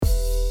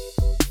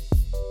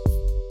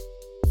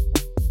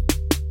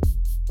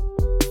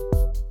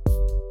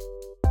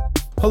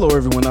Hello,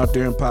 everyone out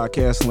there in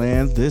podcast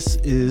land. This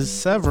is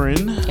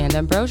Severin and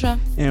Ambrosia,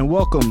 and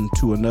welcome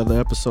to another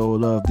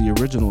episode of the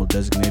original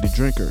Designated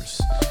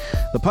Drinkers,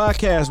 the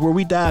podcast where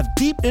we dive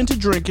deep into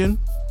drinking,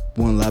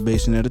 one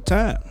libation at a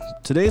time.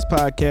 Today's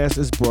podcast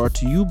is brought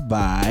to you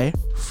by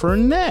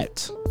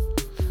Fernet.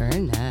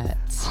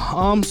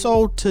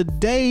 So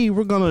today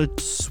we're gonna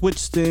switch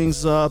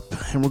things up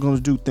and we're gonna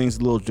do things a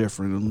little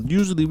different.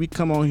 Usually we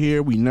come on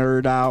here, we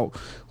nerd out.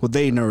 Well,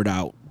 they nerd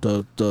out.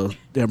 The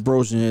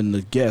Ambrosia and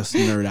the guests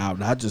nerd out.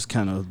 And I just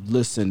kind of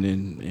listen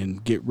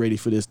and get ready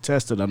for this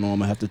test that I know I'm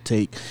gonna have to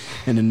take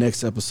in the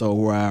next episode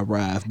where I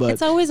arrive. But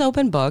it's always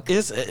open book.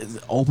 It's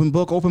open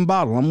book, open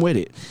bottle. I'm with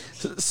it.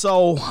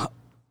 So.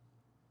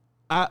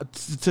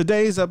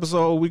 Today's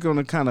episode, we're going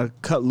to kind of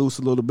cut loose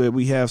a little bit.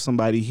 We have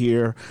somebody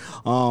here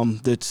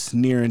that's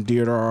near and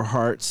dear to our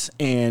hearts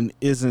and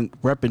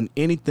isn't repping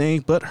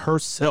anything but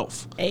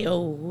herself.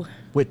 Ayo.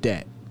 With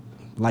that.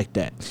 Like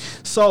that.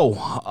 So,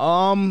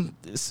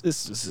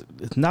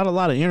 it's not a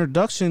lot of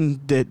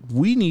introduction that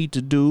we need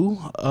to do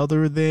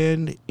other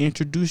than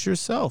introduce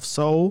yourself.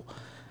 So,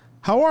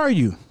 how are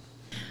you?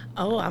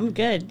 Oh, I'm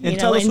good. And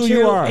tell us who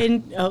you are.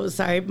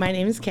 My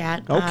name is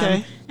Kat.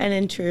 Okay. And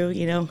in true,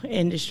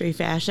 industry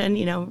fashion,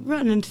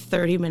 running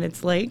 30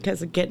 minutes late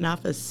because of getting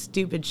off a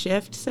stupid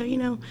shift. So,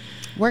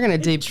 we're gonna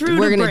deep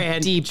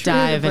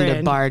dive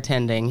into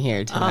bartending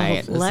here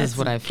tonight. This is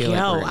what I feel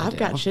like I've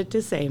got shit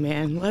to say,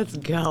 man. Let's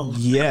go.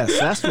 Yes,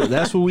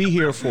 that's what we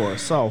here for.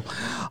 So,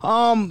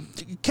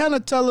 kind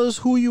of tell us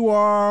who you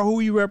are, who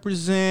you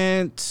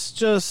represent.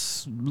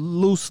 Just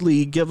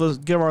loosely give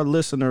our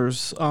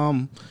listeners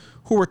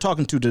who we're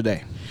talking to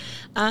today.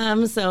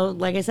 So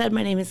like I said,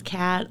 my name is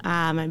Kat.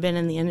 I've been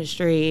in the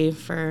industry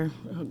for,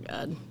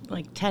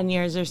 10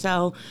 years or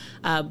so,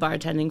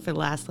 bartending for the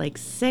last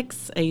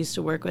 6. I used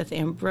to work with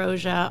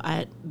Ambrosia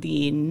at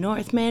the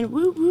Northman,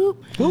 whoop,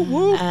 whoop. Whoop,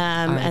 whoop.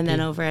 And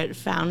then over at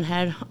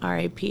Fountainhead,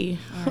 R.I.P.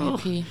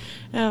 Oh,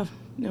 it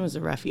was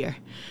a rough year.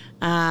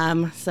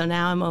 So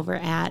now I'm over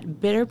at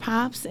Bitter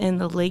Pops in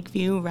the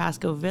Lakeview,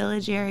 Roscoe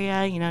Village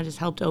area, just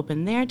helped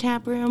open their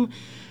tap room,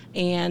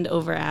 and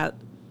over at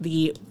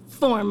the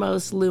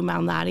foremost Lou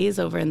Malnati's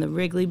over in the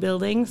Wrigley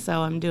building.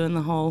 So I'm doing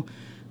the whole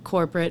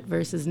corporate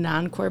versus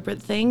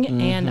non-corporate thing,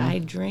 and I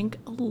drink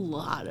a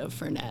lot of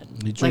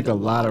Fernet. You drink a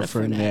lot of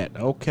Fernet.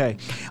 Okay.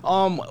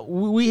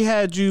 We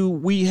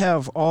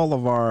have all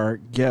of our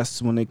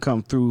guests when they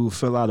come through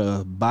fill out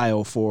a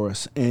bio for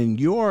us,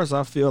 and yours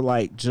I feel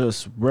like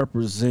just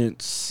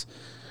represents.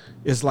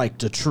 It's like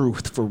the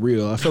truth for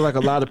real. I feel like a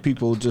lot of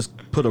people just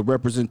put a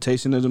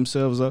representation of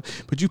themselves up,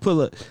 but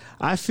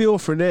I feel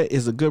Fernet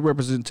is a good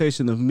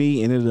representation of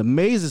me, and it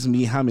amazes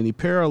me how many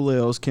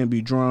parallels can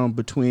be drawn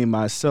between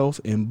myself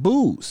and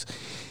booze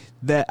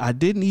that I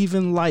didn't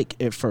even like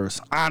at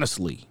first.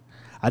 Honestly,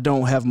 I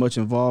don't have much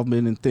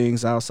involvement in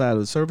things outside of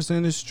the service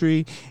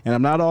industry, and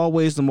I'm not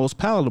always the most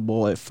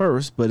palatable at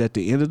first, but at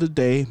the end of the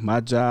day, my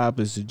job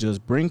is to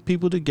just bring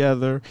people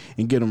together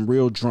and get them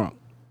real drunk.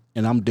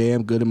 And I'm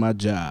damn good at my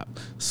job.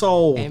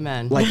 So,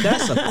 amen.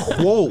 That's a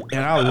quote, and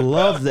I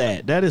love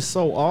that. That is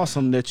so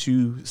awesome that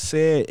you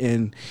said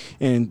and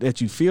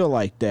that you feel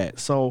like that.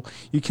 So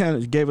you kind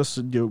of gave us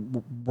your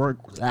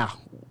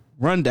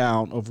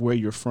rundown of where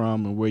you're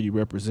from and where you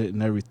represent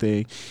and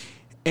everything.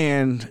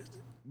 And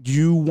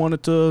you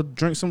wanted to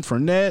drink some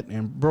Fernet, and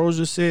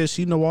Ambrosia said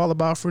she know all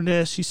about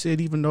Fernet. She said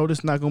even though this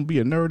is not going to be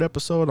a nerd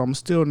episode, I'm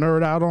still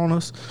nerd out on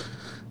us.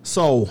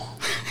 So...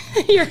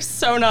 You're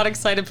so not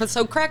excited, but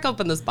so crack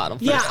open this bottle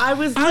first. Yeah, I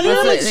was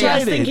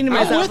just thinking to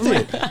myself,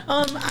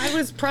 I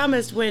was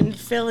promised when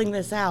filling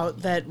this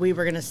out that we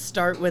were going to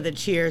start with a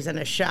cheers and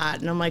a shot,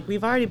 and I'm like,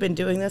 we've already been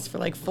doing this for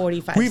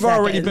 45 seconds. We've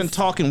already been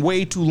talking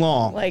way too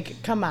long.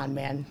 Come on,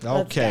 man.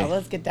 Okay.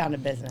 Let's get down to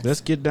business.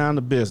 Let's get down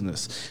to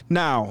business.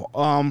 Now,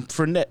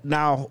 Fernet,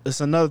 now,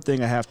 it's another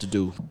thing I have to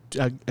do.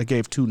 I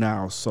gave 2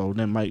 nows, so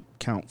that might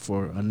count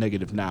for a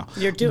negative now.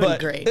 You're doing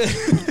great.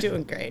 You're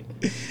doing great.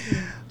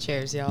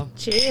 Cheers, y'all.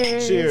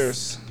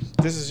 Cheers.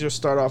 This is your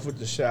start off with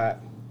the shot.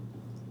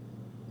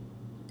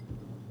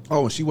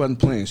 Oh, she wasn't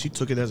playing. She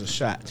took it as a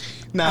shot.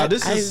 Now, I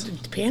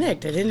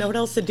panicked. I didn't know what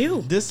else to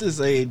do. This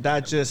is a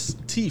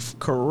digestif,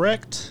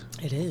 correct?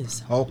 It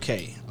is.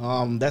 Okay.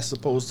 That's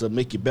supposed to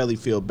make your belly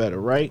feel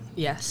better, right?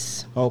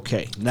 Yes.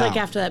 Okay. It's like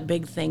after that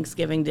big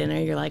Thanksgiving dinner,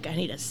 you're like, I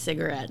need a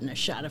cigarette and a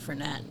shot of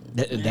Fernet.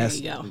 There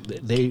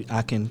you go.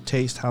 I can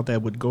taste how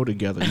that would go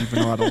together.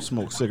 Even though I don't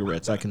smoke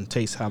cigarettes, I can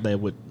taste how that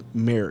would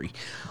marry.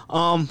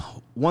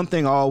 One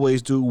thing I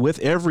always do with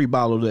every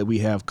bottle that we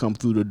have come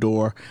through the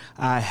door,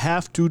 I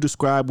have to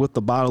describe what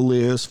the bottle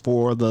is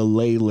for the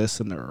lay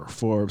listener,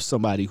 for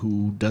somebody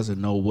who doesn't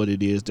know what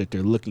it is that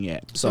they're looking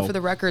at. So for the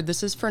record,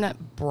 this is Fernet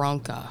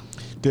Branca.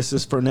 This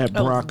is Fernet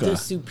Branca. The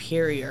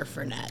superior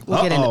Fernet.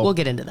 We'll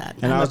get into that.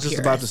 And I was just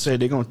about to say,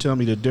 they're going to tell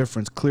me the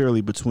difference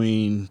clearly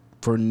between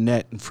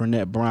Fernet and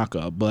Fernet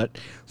Branca. But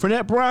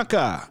Fernet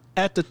Branca,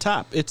 at the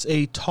top, it's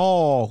a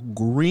tall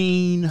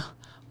green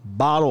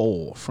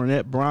bottle.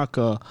 Fernet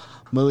Branca,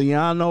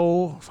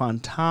 Fontanelle.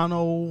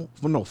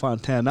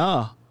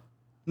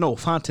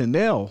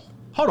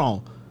 Hold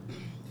on.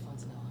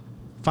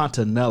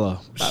 Fontanella.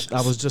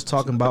 I was just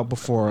talking about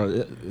before.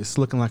 It's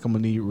looking like I'm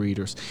going to need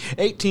readers.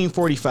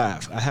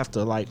 1845. I have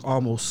to like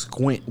almost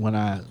squint when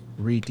I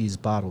read these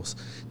bottles.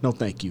 No,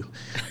 thank you.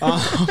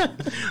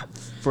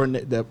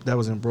 Fernet, that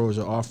was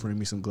Ambrosia offering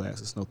me some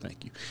glasses. No,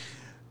 thank you.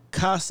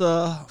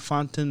 Casa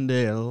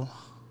Fontanelle,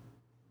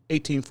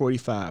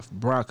 1845.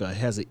 Branca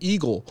has an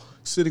eagle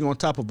sitting on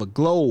top of a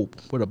globe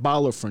with a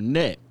bottle of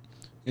Fernet,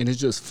 and it's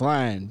just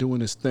flying,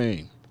 doing its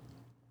thing.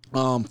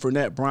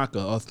 Fernet Branca,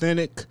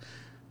 authentic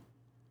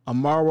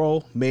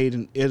Amaro, made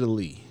in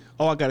Italy.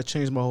 Oh, I got to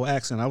change my whole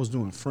accent. I was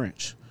doing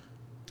French.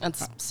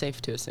 That's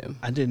safe to assume.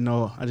 I didn't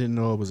know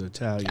it was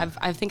Italian.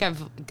 I think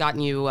I've gotten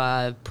you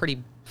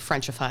pretty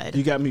Frenchified.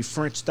 You got me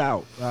Frenched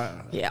out.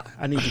 Yeah.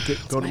 I need to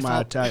go to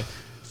my Italian.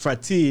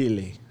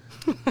 Fratelli.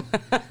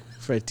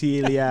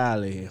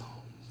 Fratelliale.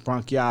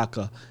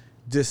 Branchiaca.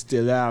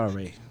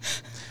 Distillare.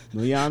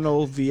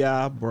 Milano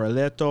via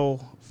Borletto.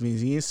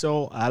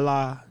 Vincenzo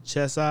alla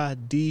Cesa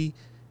di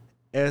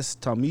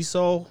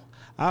Estamiso.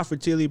 A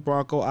Fratelli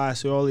Branco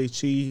Asioli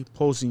Ci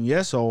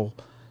Posigneso.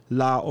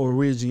 La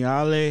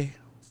originale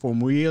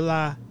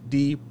formula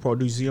di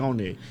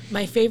produzione.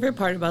 My favorite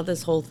part about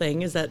this whole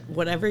thing is that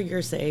whatever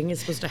you're saying is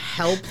supposed to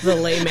help the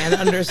layman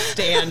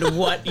understand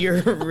what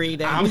you're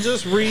reading. I'm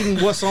just reading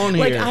what's on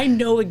here. Like, I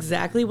know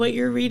exactly what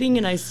you're reading,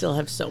 and I still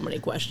have so many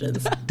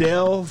questions.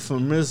 Del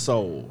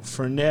Formiso,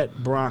 Fernet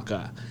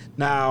Branca.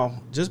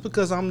 Now, just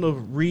because I'm the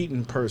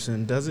reading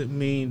person doesn't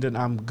mean that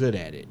I'm good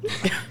at it.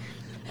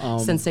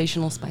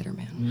 Sensational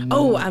Spider-Man.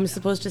 Oh, I'm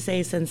supposed to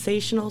say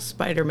sensational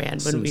Spider-Man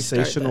when we start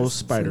this. Sensational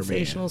Spider-Man.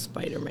 Sensational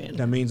Spider-Man.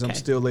 That means I'm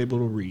still able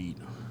to read.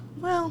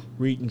 Well.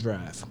 Read and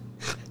drive.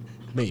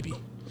 Maybe.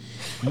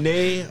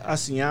 Ne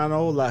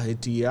asiano la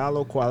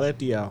hitialo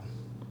qualetia.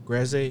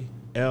 Grazie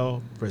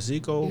el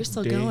presico. You're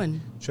still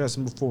going.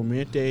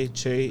 Trasformante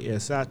che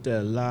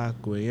esate la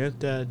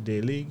cuenta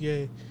de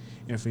ligue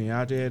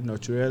infinite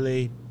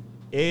naturale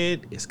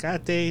ed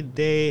escate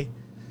de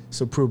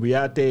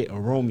soprobriate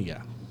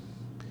aromia.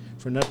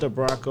 Fernetta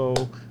Branco,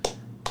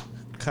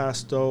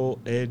 Casto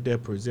e de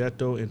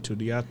Progetto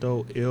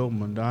Intudiato il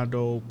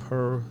Mandado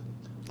per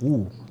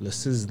la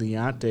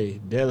Siciliante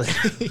delle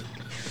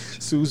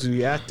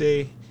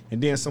Suziate,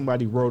 and then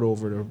somebody wrote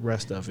over the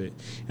rest of it.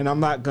 And I'm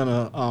not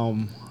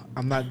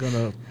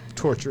gonna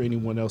torture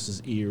anyone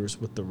else's ears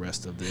with the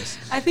rest of this.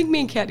 I think me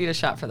and Kat need a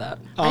shot for that.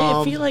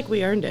 I feel like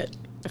we earned it.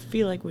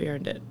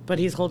 But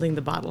he's holding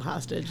the bottle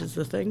hostage is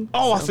the thing.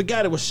 Oh, so. I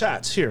forgot it was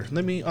shots. Here,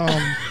 let me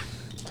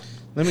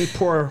let me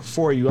pour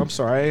for you. I'm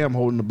sorry, I am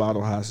holding the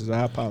bottle hostage.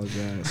 I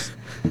apologize.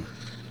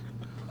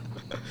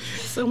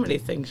 So many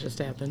things just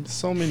happened.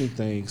 So many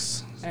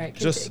things. All right,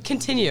 just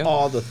continue.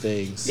 All the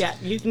things. Yeah,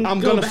 you can. I'm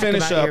going to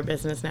finish about up your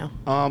business now.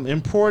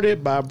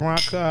 Imported by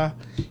Branca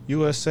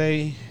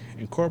USA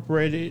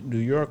Incorporated, New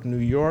York, New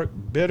York.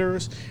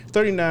 Bitters,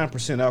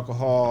 39%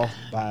 alcohol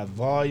by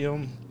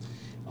volume.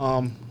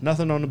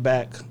 Nothing on the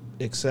back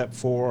except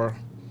for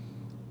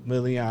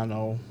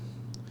Miliano.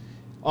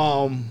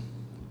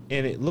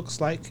 And it looks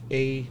like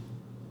a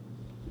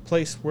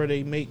place where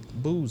they make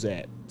booze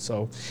at.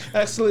 So,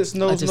 excellence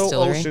knows no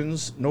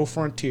oceans, no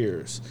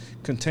frontiers.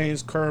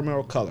 Contains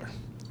caramel color.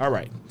 All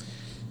right.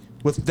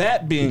 With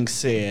that being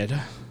said,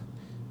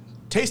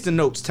 tasting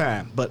notes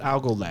time, but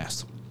I'll go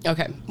last.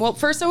 Okay. Well,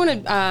 first I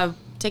want to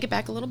take it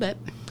back a little bit.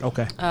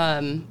 Okay.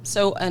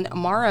 So an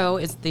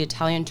Amaro is the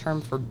Italian term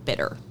for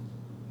bitter.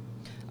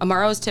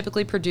 Amaro is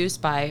typically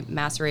produced by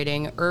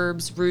macerating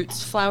herbs,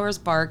 roots, flowers,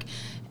 bark,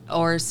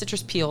 or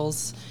citrus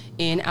peels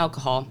in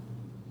alcohol,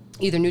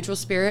 either neutral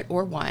spirit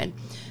or wine,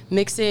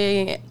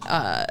 mixing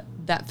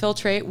that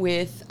filtrate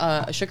with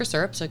a sugar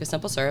syrup, so like a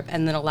simple syrup,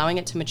 and then allowing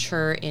it to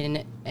mature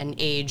in and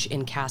age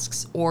in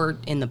casks or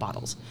in the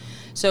bottles.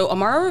 So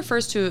Amaro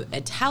refers to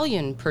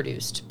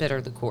Italian-produced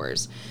bitter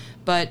liqueurs,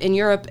 but in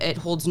Europe it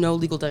holds no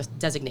legal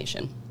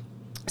designation.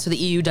 So the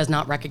EU does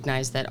not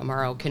recognize that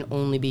Amaro can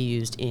only be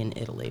used in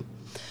Italy.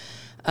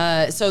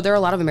 So there are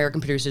a lot of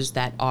American producers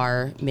that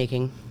are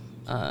making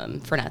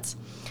Fernets.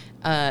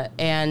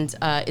 And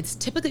it's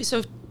typically,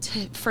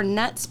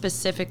 Fernet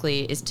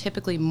specifically is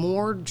typically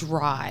more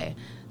dry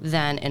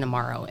than an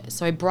Amaro is.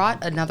 So I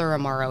brought another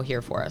Amaro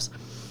here for us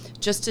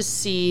just to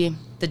see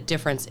the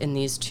difference in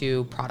these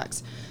two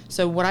products.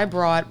 So what I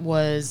brought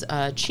was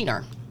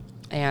Cynar,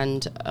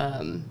 and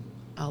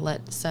I'll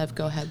let Sev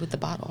go ahead with the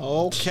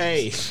bottle.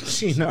 Okay,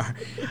 Cynar.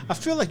 I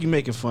feel like you're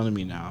making fun of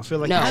me now. I feel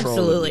like no,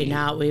 absolutely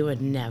not. We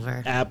would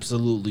never.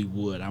 Absolutely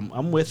would.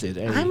 I'm with it.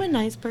 Hey, I'm a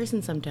nice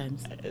person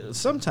sometimes.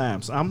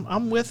 Sometimes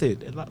I'm with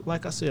it.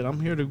 Like I said, I'm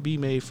here to be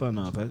made fun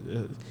of.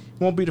 It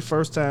won't be the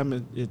first time.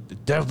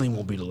 It definitely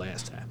won't be the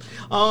last time.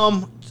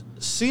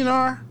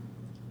 Cynar.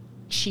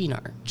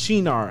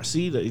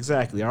 See,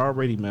 exactly. I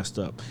already messed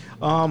up.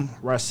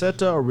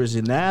 Rosetta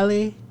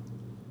Originale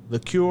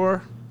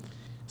liqueur.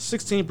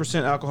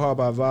 16% alcohol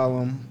by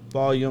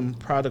volume,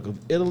 product of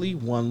Italy,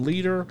 1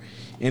 liter,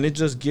 and it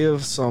just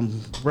gives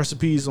some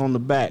recipes on the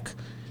back.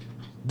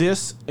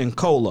 This and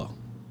cola.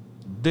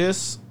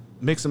 This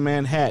mix of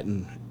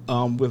Manhattan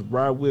with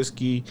rye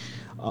whiskey,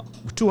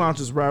 2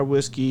 ounces rye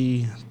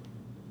whiskey,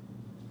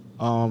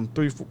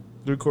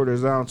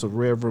 3/4 ounce of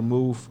red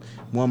vermouth,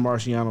 1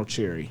 Marciano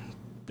cherry.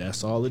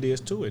 That's all it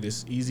is to it.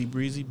 It's easy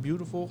breezy,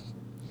 beautiful.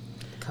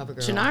 Cover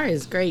girl. Chinar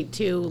is great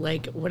too.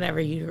 Like whenever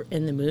you're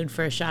in the mood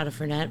for a shot of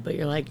Fernet, but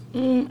you're like,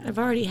 I've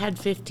already had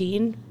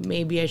 15.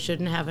 Maybe I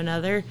shouldn't have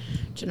another.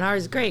 Chinar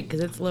is great because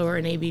it's lower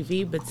in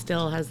ABV, but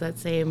still has that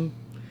same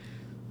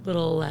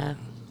little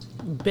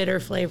bitter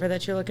flavor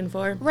that you're looking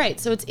for. Right.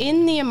 So it's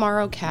in the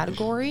Amaro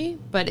category,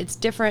 but it's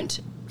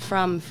different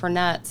from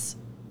Fernet's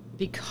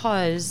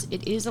because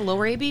it is a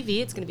lower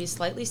ABV. It's going to be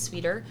slightly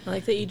sweeter. I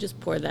like that you just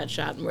poured that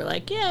shot and we're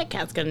like, yeah,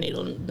 Kat's gonna need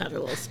another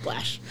little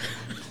splash.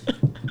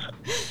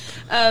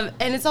 And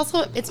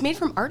it's made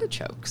from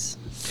artichokes.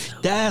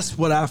 That's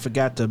what I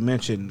forgot to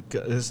mention.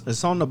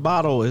 It's on the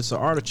bottle. It's an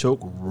artichoke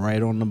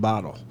right on the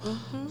bottle.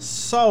 Mm-hmm.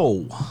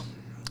 So,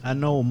 I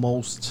know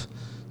most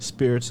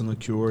spirits and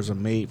liqueurs are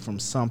made from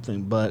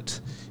something,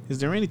 but is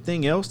there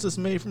anything else that's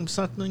made from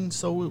something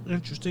so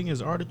interesting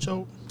as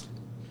artichoke?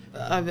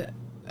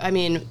 I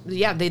mean,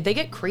 yeah, they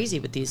get crazy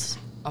with these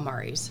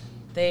Amaris.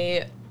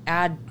 They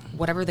add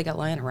whatever they got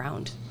lying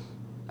around.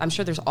 I'm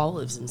sure there's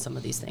olives in some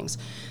of these things.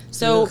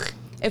 So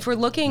if we're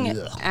looking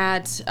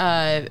at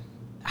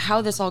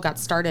how this all got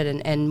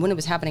started and when it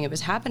was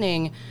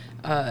happening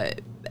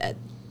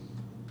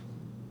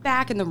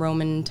back in the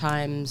Roman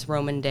times,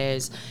 Roman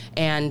days,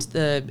 and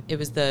it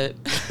was the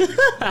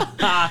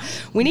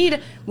we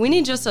need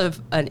just an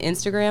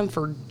Instagram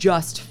for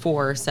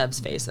Sev's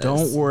faces.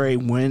 Don't worry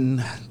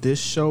when this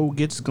show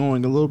gets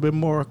going a little bit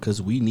more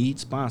because we need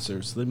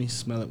sponsors. Let me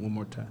smell it one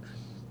more time.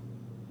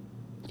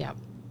 Yeah,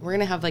 we're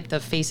gonna have like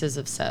the faces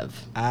of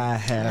Sev. I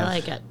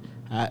like it.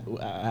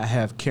 I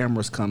have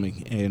cameras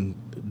coming, and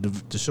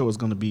the show is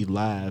going to be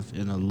live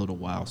in a little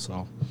while,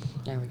 so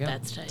There we go.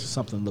 That's tight.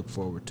 something to look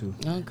forward to.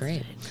 Oh,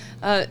 great.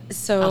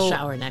 So I'll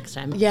shower next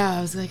time. Yeah,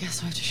 I was like,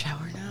 so I have to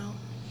shower now.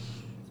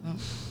 Oh,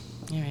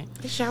 all right.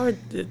 I showered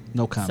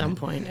No at comment. some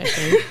point, I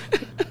think.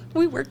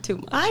 We work too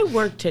much. I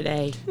worked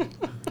today.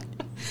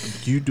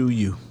 You do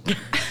you.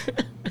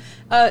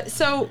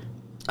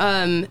 The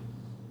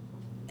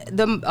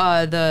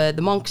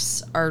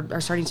monks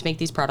are starting to make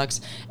these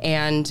products,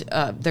 and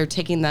they're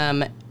taking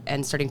them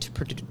and starting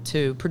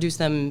to produce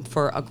them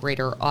for a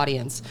greater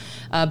audience.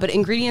 But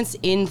ingredients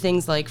in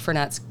things like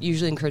Fernets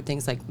usually include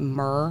things like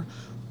myrrh,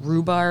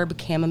 rhubarb,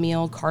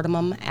 chamomile,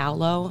 cardamom,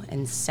 aloe,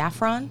 and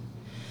saffron.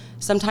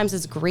 Sometimes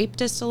it's grape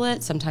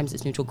distillate, sometimes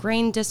it's neutral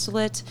grain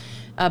distillate.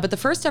 But the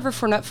first ever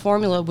Fernet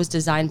formula was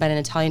designed by an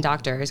Italian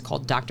doctor. It's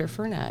called Dr.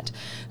 Fernet,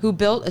 who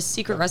built a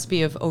secret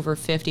recipe of over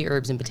 50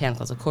 herbs and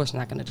botanicals. Of course, I'm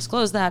not going to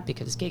disclose that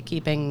because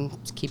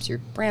gatekeeping keeps your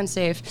brand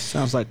safe.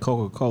 Sounds like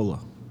Coca-Cola.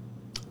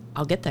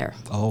 I'll get there.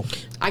 Oh.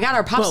 I got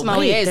our pop Well, sommeliers.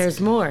 wait, there's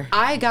more.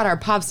 I got our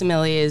pop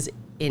sommeliers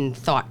in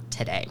thought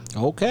today.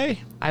 Okay.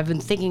 I've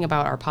been thinking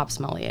about our pop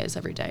sommeliers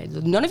every day.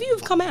 None of you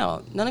have come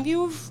out. None of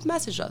you have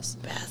messaged us.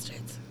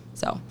 Bastards.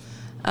 So,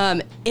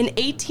 in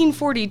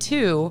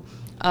 1842,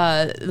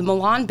 the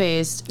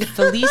Milan-based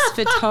Felice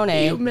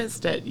Fitone. You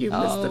missed it. You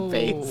missed the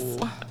face.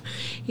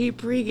 He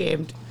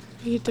pre-gamed.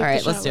 He took All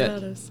right, the let's shot do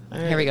without it. us. All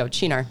Here right. we go.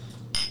 Chinar.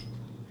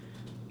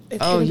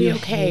 It's Oh, gonna be you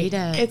okay. hate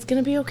it. It's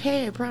gonna be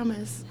okay. I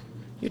promise.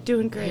 You're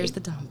doing great. Here's the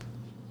dump.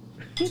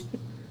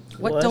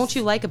 What Wuss. don't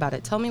you like about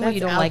it? Tell me what That's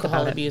you don't like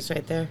alcohol about abuse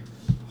right there.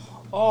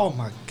 Oh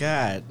my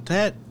God.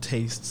 That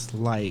tastes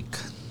like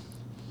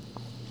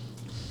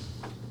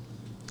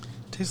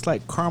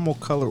caramel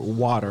colored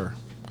water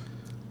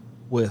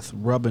with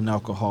rubbing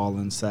alcohol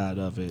inside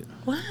of it.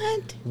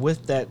 What?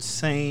 With that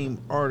same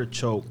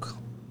artichoke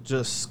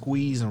just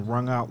squeezed and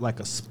wrung out like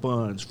a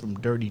sponge from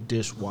dirty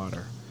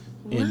dishwater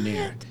in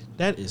there. What?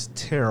 That is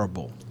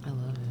terrible. I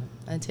love it.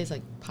 It tastes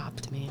like pop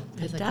to me. It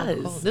tastes like does.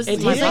 Coca-Cola. This It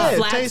is my tastes like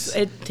pop. flat-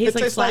 it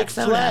tastes like flat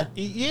soda.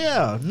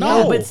 Yeah,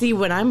 no. No, but see,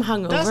 when I'm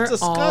hungover,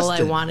 That's all I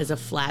disgusting. want is a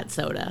flat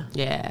soda.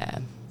 Yeah.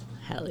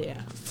 Hell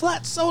yeah.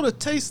 Flat soda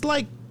tastes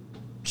like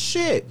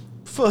shit.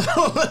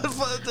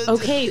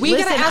 Okay, We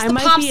gotta listen, ask I the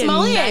might pop be a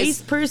sommeliers.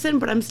 nice person,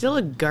 but I'm still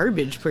a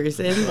garbage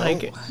person.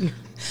 Like,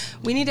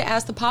 We need to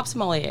ask the pop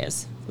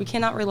sommeliers. We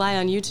cannot rely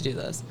on you to do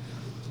this.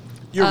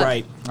 You're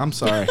right. I'm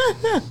sorry.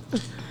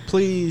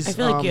 Please. I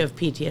feel like you have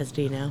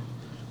PTSD now.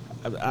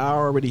 I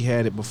already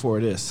had it before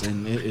this,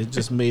 and it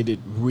just made it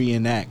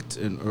reenact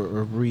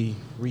or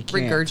recant.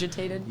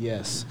 Regurgitated?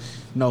 Yes.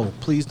 No,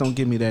 please don't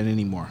give me that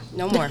anymore.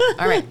 No more.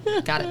 All right.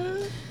 Got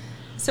it.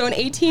 So in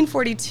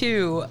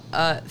 1842,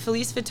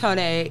 Felice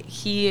Fitone,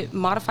 he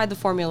modified the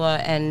formula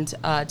and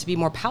to be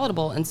more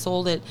palatable and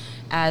sold it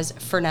as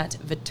Fernet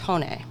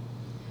Vitone.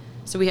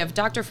 So we have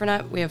Dr.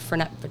 Fernet, we have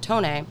Fernet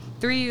Vitone.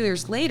 3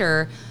 years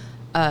later,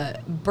 I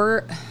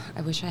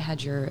wish I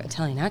had your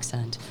Italian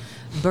accent,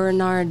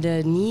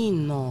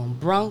 Bernardino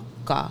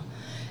Branca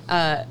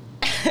at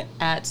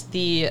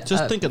the...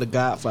 Just think of The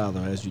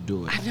Godfather as you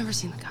do it. I've never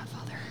seen The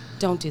Godfather.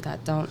 Don't do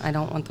that. I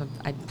don't want the...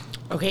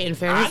 Okay, in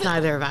fairness,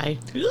 neither have I.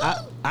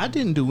 I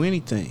didn't do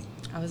anything.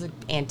 I was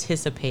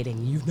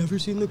anticipating. You've never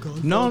seen The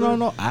Godfather?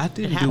 No. I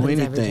didn't do happens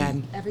every anything.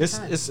 time. Every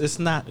time.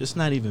 It's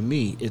not even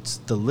me. It's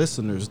the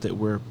listeners that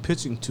we're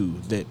pitching to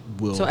that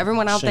will So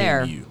everyone out shame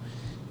there, you.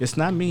 It's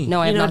not me.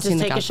 No, I have not seen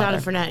The Just take a shot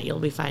Godfather. of Fernet. You'll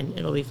be fine.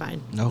 It'll be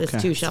fine. Okay.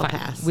 This too shall It's fine.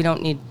 pass. We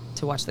don't need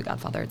to watch The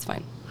Godfather. It's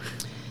fine.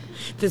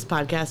 This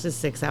podcast is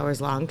 6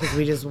 hours long because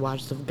we just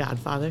watched The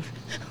Godfather.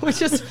 We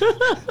just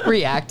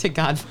react to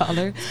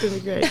Godfather. It's going to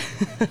be great.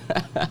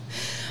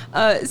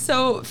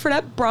 So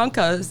Fernet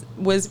Branca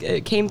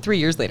came 3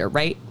 years later,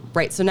 right?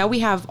 Right. So now we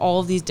have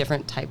all of these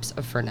different types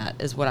of Fernet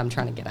is what I'm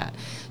trying to get at.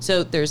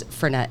 So there's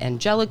Fernet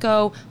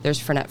Angelico, there's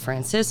Fernet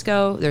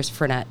Francisco, there's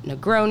Fernet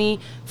Negroni,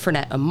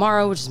 Fernet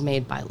Amaro, which is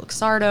made by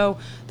Luxardo.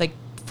 Like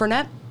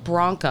Fernet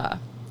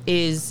Branca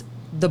is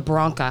the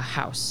Branca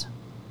house.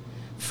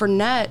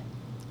 Fernet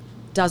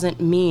doesn't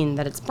mean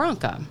that it's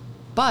Branca,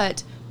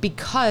 but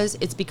because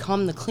it's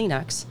become the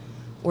Kleenex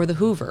or the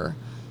Hoover,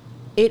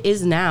 it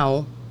is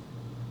now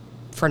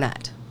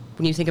Fernet.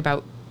 When you think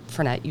about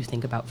Fernet, you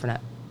think about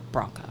Fernet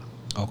Branca.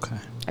 Okay.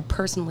 I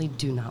personally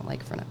do not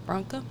like Fernet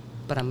Branca,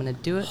 but I'm going to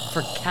do it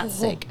for Kat's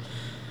sake.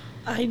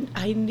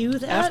 I knew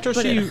that, After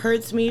but she- it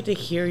hurts me to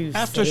hear you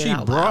After say she it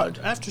out brought loud.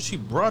 after she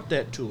brought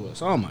that to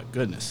us. Oh my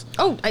goodness.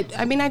 Oh,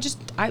 I mean,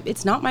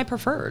 it's not my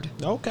preferred,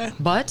 Okay.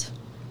 but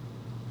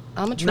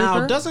I'm a trooper.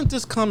 Now, doesn't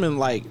this come in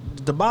like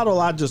the bottle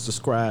I just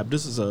described?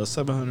 This is a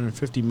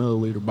 750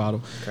 milliliter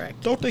bottle.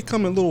 Correct. Don't they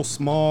come in little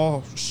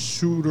small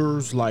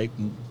shooters like?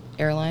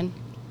 Airline.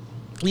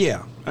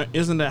 Yeah,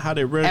 isn't that how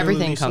they regularly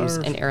Everything comes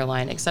serve? in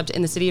airline, except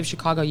in the city of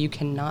Chicago, you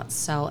cannot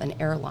sell an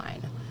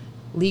airline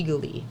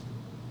legally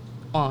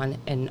on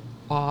an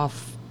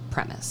off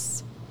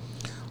premise.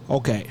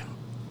 Okay,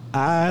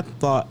 I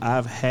thought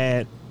I've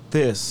had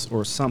this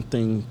or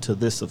something to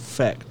this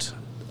effect,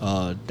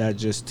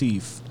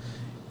 digestif,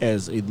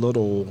 as a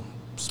little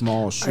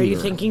small shooter. Are you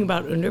thinking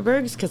about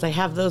Underbergs? Because I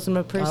have those in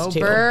my purse Oh, too.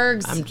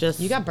 Bergs. I'm just.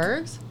 You got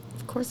Bergs?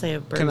 Of course, I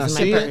have Bergs Can I in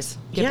see my it? purse.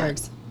 Get Yeah.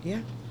 Bergs. Yeah.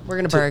 We're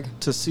going to Berg.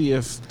 to see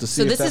if So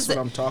this that's is what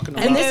the- I'm talking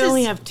about? And this I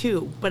only is- have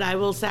two, but I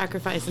will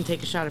sacrifice and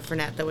take a shot of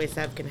Fernet. That way,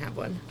 Sev can have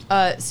one.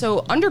 So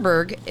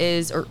Underberg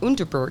is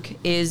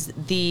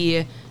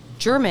the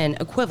German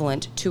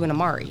equivalent to an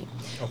Amari.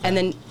 And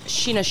then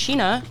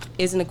Sheena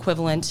is an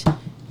equivalent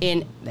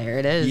in, there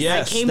it is.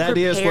 Yes, came that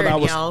is what I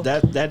prepared, was. y'all.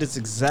 That is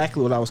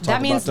exactly what I was talking about.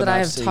 That means that I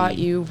I've have taught seen.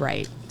 you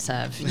right,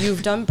 Sev.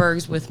 You've done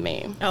Bergs with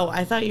me. Oh,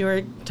 I thought you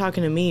were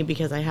talking to me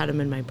because I had them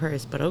in my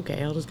purse, but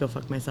okay, I'll just go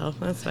fuck myself.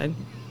 That's fine.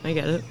 I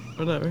get it.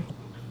 Whatever.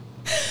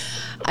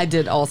 I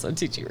did also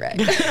teach you right.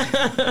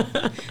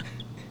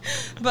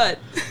 But,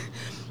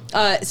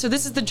 so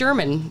this is the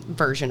German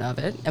version of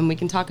it, and we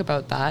can talk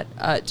about that.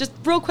 Just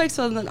real quick,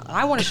 so then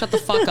I want to shut the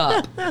fuck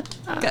up.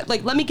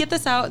 Like, let me get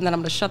this out, and then I'm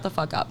going to shut the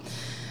fuck up.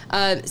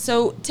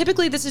 So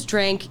typically this is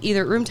drank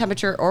either room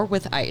temperature or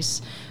with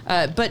ice.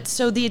 But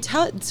so these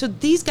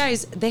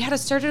guys, they had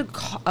started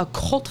a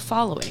cult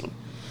following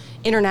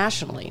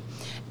internationally.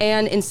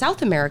 And in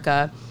South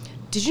America,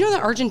 did you know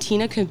that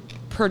Argentina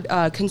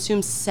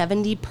consumes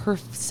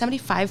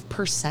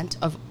 75%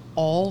 of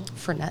all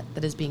Fernet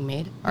that is being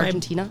made?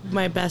 Argentina?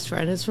 My best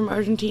friend is from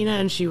Argentina,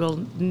 and she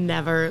will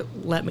never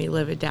let me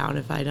live it down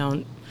if I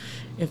don't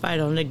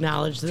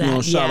acknowledge that.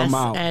 don't shout yes, 'em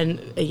out. and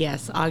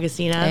yes,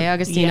 Augustina. Hey,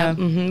 Augustina.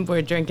 Yeah,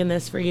 we're drinking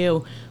this for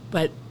you.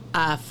 But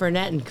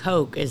Fernet and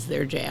Coke is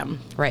their jam.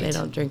 Right. They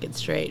don't drink it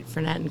straight.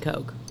 Fernet and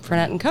Coke.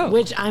 Fernet and Coke.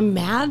 Which I'm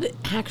mad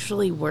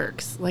actually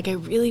works. Like, I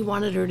really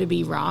wanted her to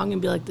be wrong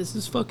and be like, this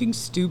is fucking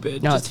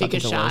stupid. No, Just it's take a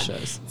fucking shot.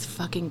 delicious. It's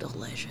fucking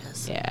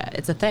delicious. Yeah,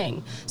 it's a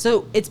thing.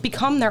 So it's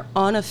become their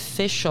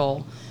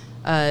unofficial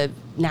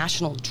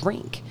national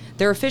drink.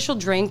 Their official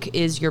drink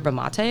is yerba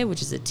mate,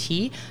 which is a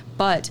tea.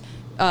 But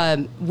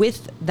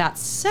with that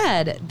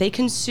said, they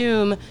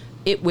consume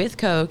it with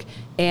Coke,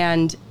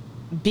 and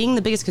being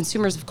the biggest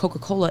consumers of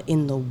Coca-Cola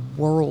in the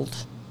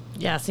world,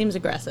 Yeah, seems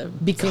aggressive.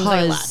 Seems because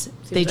like a lot.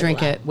 Seems they like a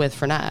drink lot. it with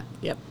Fernet.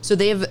 Yep. So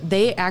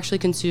they actually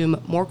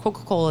consume more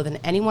Coca-Cola than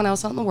anyone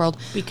else out in the world.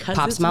 Because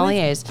Pop it's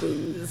sommeliers,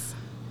 with booze.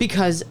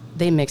 because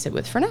they mix it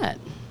with Fernet.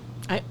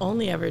 I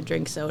only ever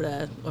drink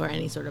soda or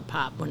any sort of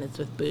pop when it's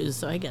with booze,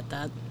 so I get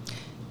that.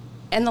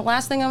 And the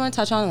last thing I'm going to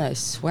touch on, and I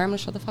swear I'm going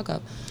to shut the fuck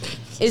up,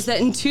 is that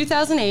in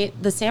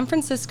 2008, the San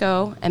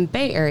Francisco and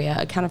Bay Area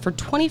accounted for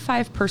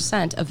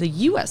 25% of the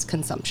U.S.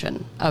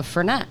 consumption of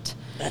Fernet.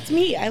 That's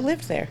me. I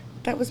lived there.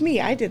 That was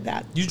me. I did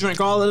that. You drank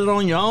all of it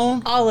on your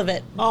own? All of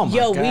it. Oh, my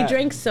Yo, God. we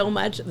drank so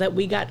much that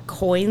we got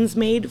coins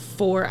made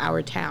for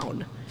our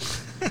town.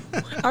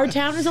 Our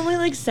town is only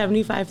like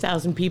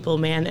 75,000 people,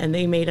 man, and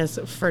they made us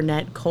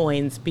Fernet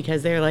coins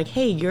because they're like,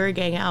 hey, you're a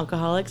gang of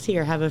alcoholics.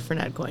 Here, have a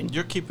Fernet coin.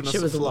 You're keeping us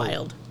Shit was afloat.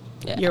 wild.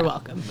 Yeah. You're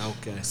welcome.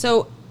 Okay.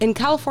 So in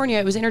California,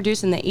 it was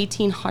introduced in the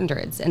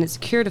 1800s, and it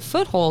secured a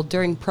foothold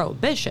during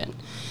Prohibition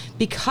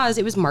because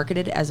it was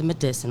marketed as a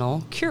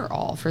medicinal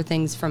cure-all for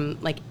things from,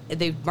 like,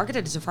 they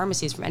marketed it to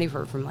pharmacies from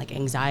anywhere from, like,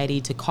 anxiety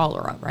to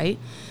cholera, right?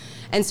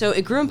 And so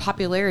it grew in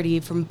popularity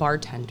from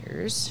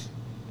bartenders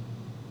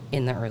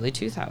in the early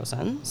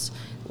 2000s,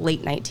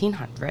 late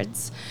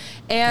 1900s.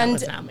 And That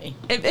was not me.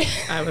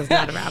 I was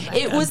not around back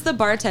It then. was the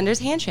bartender's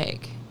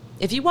handshake.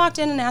 If you walked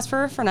in and asked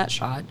for a Fernet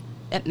shot,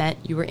 it meant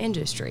you were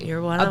industry.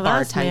 You're one a of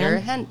us,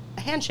 bartender man.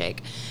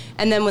 handshake.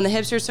 And then when the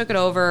hipsters took it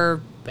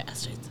over,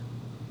 Bastards.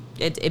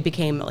 it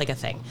became like a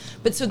thing.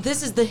 But so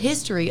this is the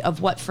history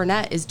of what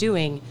Fernet is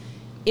doing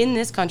in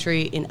this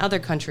country, in other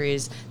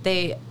countries.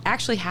 They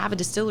actually have a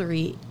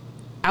distillery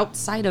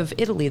outside of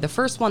Italy, the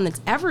first one that's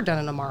ever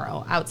done an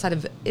Amaro outside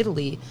of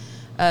Italy,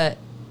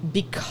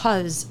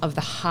 because of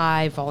the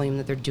high volume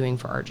that they're doing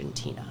for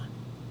Argentina.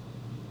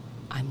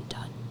 I'm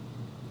done.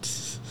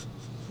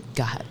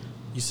 Go ahead.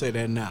 You say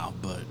that now,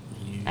 but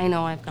I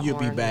know I've got you'll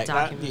more be in back. the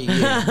document. You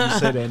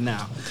say that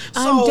now.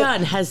 I'm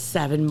done. Has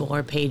 7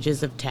 more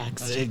pages of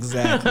text.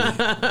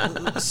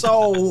 Exactly.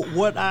 So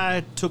what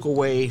I took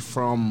away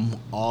from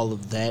all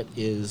of that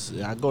is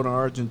I go to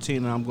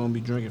Argentina, I'm going to be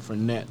drinking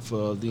Fernet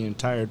for the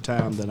entire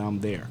time that I'm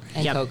there.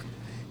 And Coke.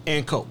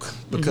 And Coke,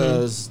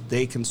 because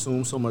they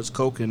consume so much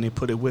Coke and they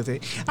put it with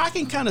it. I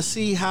can kind of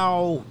see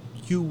how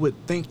you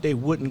would think they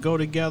wouldn't go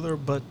together,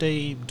 but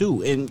they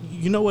do. And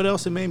you know what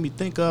else it made me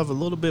think of a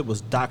little bit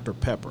was Dr.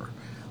 Pepper.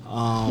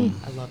 I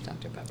love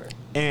Dr. Pepper.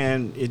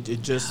 And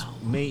it just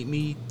made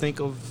me think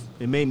of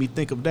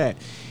that.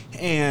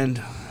 And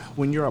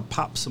when you're a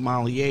pop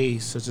sommelier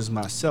such as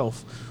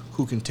myself,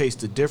 who can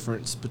taste the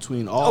difference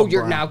between all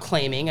you're now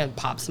claiming a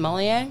pop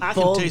sommelier? I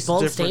can taste the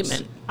bold difference.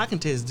 statement. I can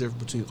taste the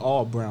difference between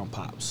all brown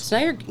pops.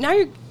 So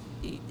now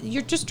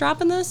you're just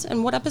dropping this?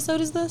 And what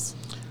episode is this?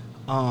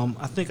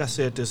 I think I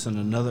said this in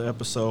another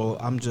episode.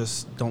 I'm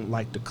just don't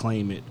like to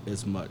claim it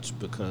as much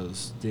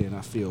because then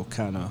I feel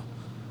kind of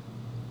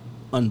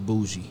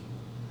unbougie.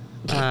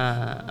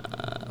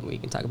 We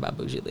can talk about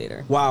bougie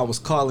later. Wow, I was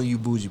calling you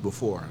bougie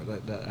before.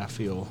 I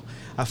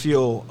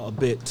feel a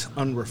bit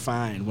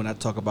unrefined when I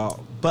talk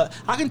about. But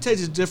I can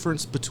taste the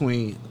difference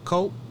between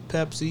Coke,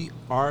 Pepsi,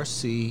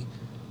 RC,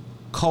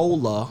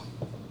 Cola.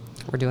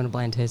 We're doing a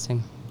blind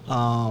tasting.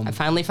 I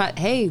finally found.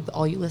 Hey,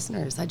 all you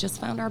listeners! I just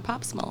found our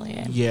pop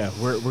sommelier. Yeah,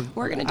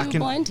 we're gonna do a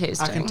blind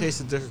tasting. I can taste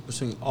the difference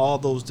between all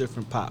those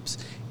different pops,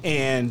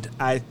 and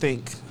I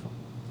think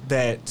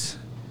that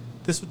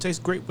this would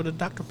taste great with a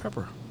Dr.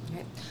 Pepper.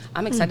 Okay.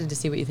 I'm excited to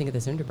see what you think of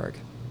this Underberg.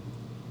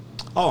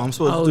 Oh, I'm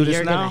supposed to do this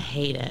you're now? gonna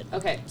hate it.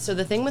 Okay, so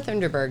the thing with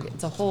Underberg,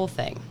 it's a whole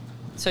thing.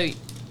 So you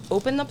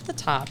open up the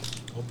top.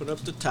 Open up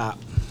the top.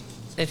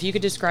 If you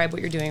could describe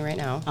what you're doing right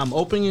now. I'm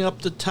opening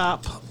up the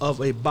top of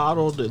a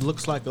bottle that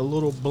looks like a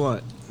little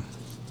blunt.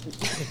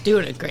 You're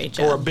doing a great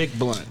job. Or a big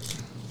blunt.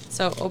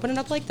 So open it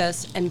up like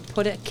this and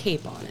put a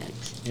cape on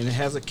it. And it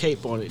has a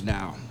cape on it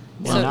now.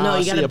 So, And now no, I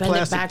you see gotta a bend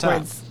it plastic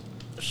backwards.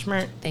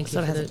 Schmirt. Thank So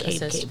you it for has a the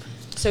cape. assist.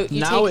 So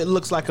you Now it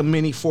looks like a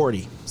mini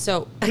 40.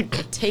 So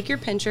take your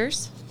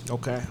pinchers.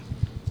 Okay.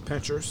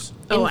 Pinchers.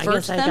 Oh, I invert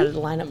guess I them. gotta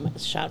line up my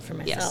shot for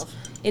Yes. myself.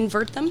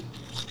 Invert them.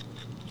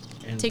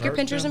 Take your Invert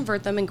pinchers, them.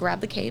 invert them, and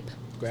grab the cape.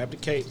 Grab the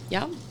cape.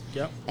 Yeah.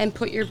 Yep. And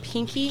put your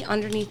pinky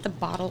underneath the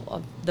bottom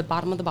of the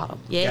bottle.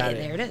 Yeah, Got it.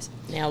 there it is.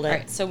 Nailed it. All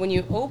right. So when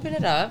you open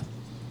it up,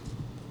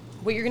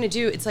 what you're gonna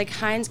do? It's like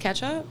Heinz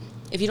ketchup.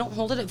 If you don't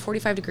hold it at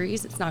 45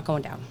 degrees, it's not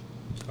going down.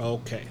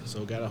 Okay.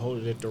 So gotta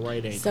hold it at the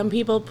right angle. Some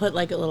people put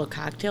like a little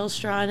cocktail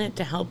straw in it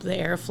to help the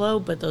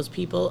airflow, but those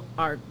people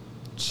are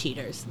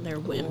cheaters. They're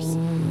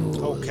wimps.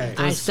 Okay.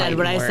 I said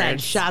what I fighting said.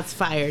 words. Shots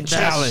fired.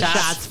 Challenge.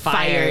 Shots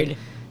fired.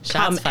 Shots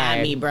Come fired.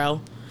 at me,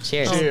 bro.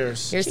 Cheers.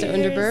 Cheers. Here's to Cheers.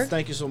 Underberg.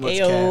 Thank you so much,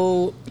 Kat.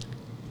 Ayo.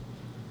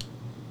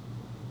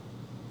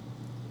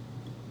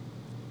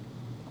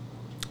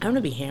 I'm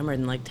gonna be hammered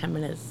in like 10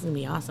 minutes. It's gonna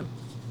be awesome.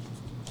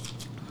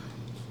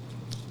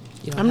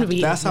 You don't I'm gonna have to-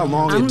 be. That's how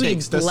long I'm it gonna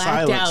takes. be The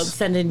blacked out, silence.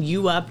 sending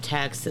you up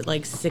texts at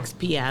like 6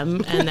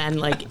 p.m. and then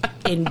like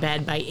in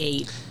bed by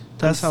 8.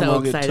 That's I'm how so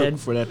long it excited. took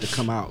for that to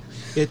come out.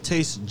 It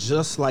tastes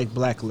just like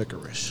black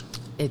licorice.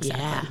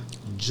 Exactly. Yeah.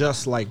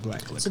 Just like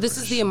black licorice. So this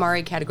is the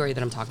Amari category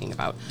that I'm talking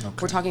about. Okay.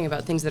 We're talking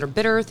about things that are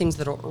bitter, things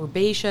that are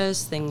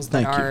herbaceous, things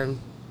that Thank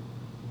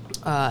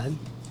are you.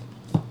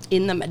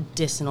 in the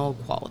medicinal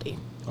quality.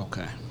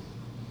 Okay.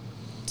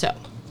 So,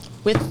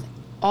 with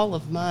all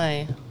of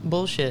my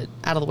bullshit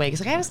out of the way,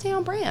 because I gotta stay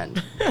on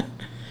brand.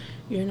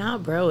 You're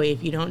not broy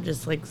if you don't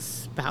just like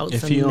spout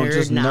If some you don't nerd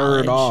just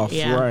knowledge. nerd off,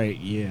 Yeah. right?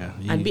 Yeah.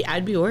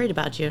 I'd be worried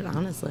about you,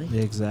 honestly.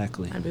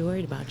 Exactly. I'd be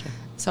worried about you.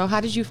 So, how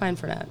did you find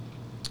Fernet?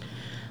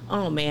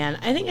 Oh man,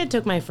 I think I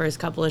took my first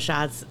couple of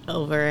shots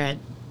over at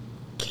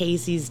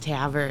Casey's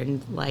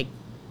Tavern like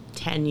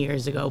 10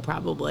 years ago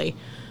probably.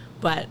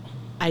 But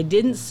I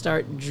didn't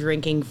start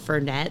drinking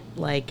Fernet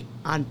like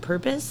on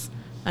purpose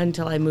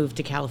until I moved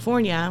to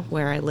California,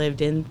 where I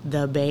lived in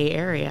the Bay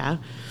Area.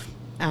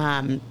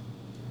 And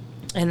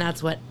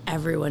that's what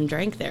everyone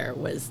drank there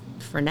was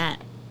Fernet,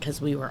 because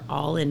we were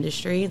all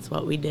industry. It's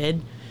what we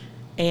did.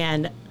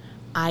 And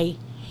I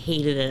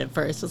hated it at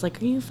first. I was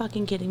like, are you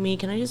fucking kidding me?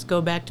 Can I just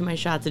go back to my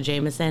shots of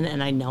Jameson?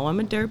 And I know I'm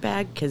a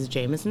dirtbag because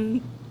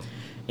Jameson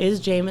is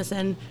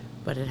Jameson,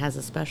 but it has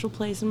a special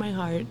place in my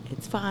heart.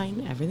 It's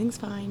fine. Everything's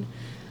fine.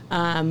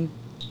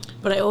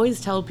 But I always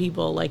tell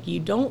people, like, you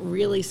don't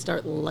really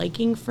start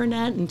liking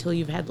Fernet until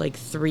you've had like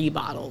 3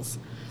 bottles.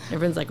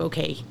 Everyone's like,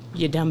 okay,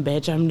 you dumb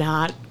bitch. I'm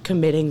not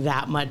committing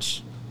that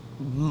much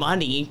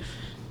money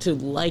to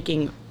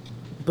liking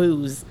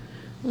booze.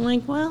 I'm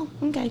like, well,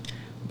 okay.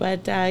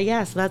 But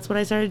yeah, so that's what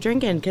I started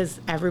drinking because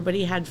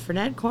everybody had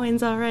Fernet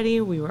coins already.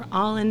 We were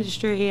all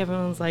industry.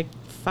 Everyone was like,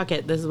 fuck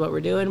it, this is what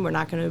we're doing. We're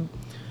not going to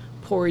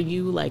pour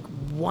you like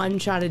one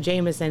shot of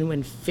Jameson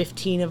when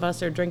 15 of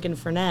us are drinking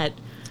Fernet.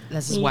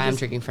 This is why I'm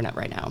drinking Fernet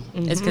right now.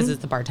 It's because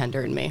it's the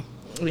bartender in me.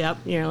 Yep.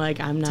 You're like,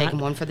 I'm not. Taking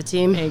one for the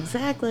team.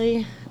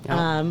 Exactly.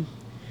 Yep.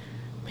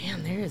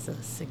 Man, there is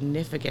a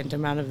significant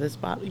amount of this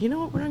bottle. You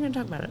know what? We're not going to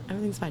talk about it.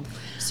 Everything's fine.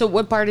 So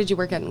what bar did you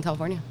work at in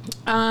California?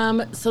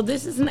 So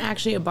this isn't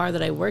actually a bar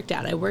that I worked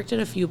at. I worked at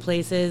a few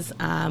places,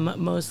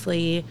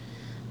 mostly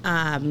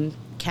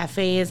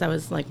cafes. I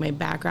was like, my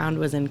background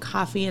was in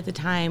coffee at the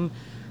time.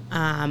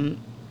 And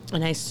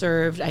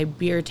I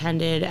beer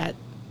tended at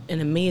an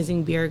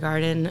amazing beer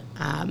garden.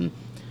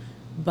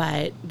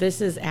 But this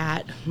is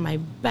at my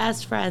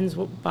best friend's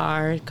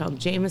bar called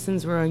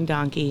Jameson's Roaring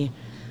Donkey.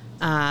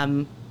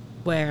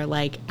 Where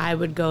like I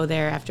would go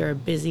there after a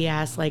busy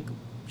ass like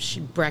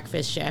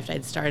breakfast shift.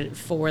 I'd start at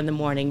 4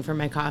 a.m. for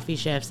my coffee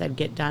shifts. I'd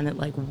get done at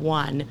like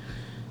 1,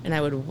 and I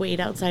would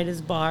wait outside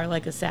his bar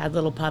like a sad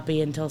little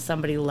puppy until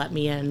somebody let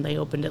me in. They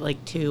opened at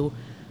like 2,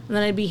 and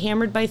then I'd be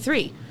hammered by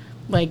 3.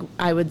 Like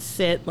I would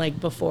sit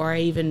like before I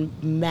even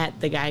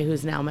met the guy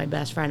who's now my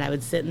best friend. I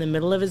would sit in the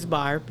middle of his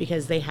bar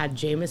because they had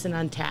Jameson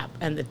on tap,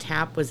 and the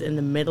tap was in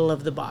the middle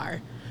of the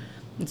bar.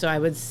 And so I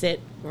would sit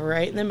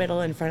right in the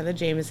middle in front of the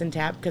Jameson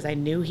tap because I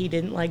knew he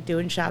didn't like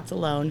doing shots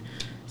alone.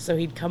 So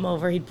he'd come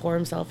over, he'd pour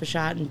himself a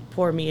shot and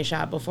pour me a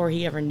shot before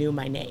he ever knew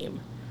my name.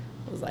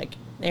 I was like,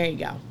 there you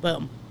go,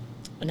 boom.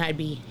 And I'd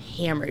be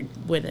hammered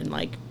within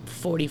like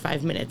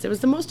 45 minutes. It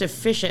was the most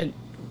efficient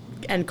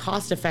and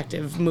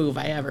cost-effective move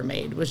I ever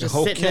made, was just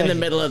sitting in the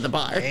middle of the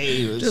bar. Hey,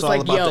 it's just all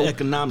like, about the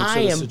economics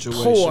of the situation.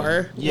 I am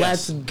poor.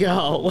 Yes. Let's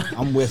go.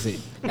 I'm with it.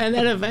 And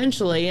then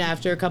eventually,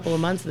 after a couple of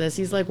months of this,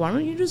 he's like, why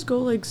don't you just go,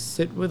 like,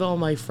 sit with all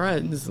my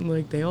friends? And,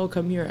 like, they all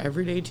come here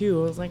every day,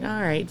 too. I was like,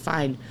 all right,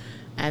 fine.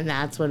 And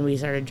that's when we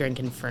started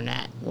drinking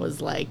Fernet.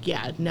 Was like,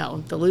 yeah,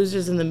 no, the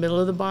loser's in the middle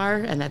of the bar,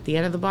 and at the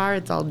end of the bar,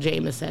 it's all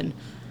Jameson.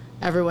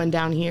 Everyone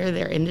down here,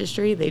 their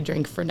industry, they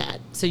drink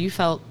Fernet. So you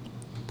felt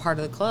part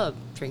of the club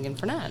drinking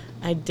Fernet.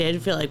 I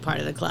did feel like part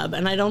of the club,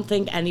 and I don't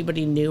think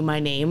anybody knew my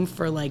name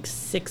for like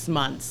 6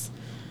 months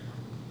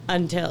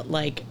until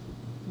like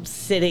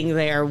sitting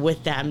there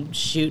with them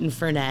shooting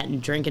Fernet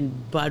and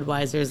drinking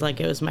Budweisers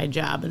like it was my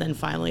job. And then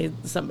finally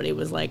somebody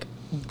was like,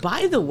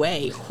 by the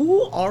way,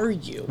 who are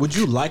you? Would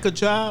you like a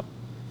job?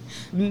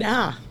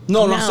 Nah.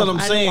 No, that's what I'm I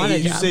don't saying. want a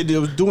You job. said they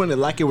was doing it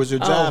like it was your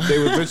job. They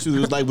were eventually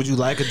was like, would you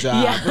like a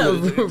job?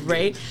 Yeah,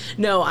 right.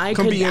 No, I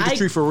Come could be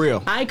industry for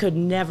real. I could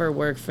never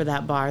work for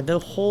that bar. The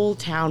whole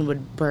town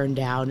would burn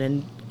down,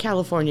 and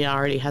California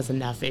already has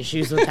enough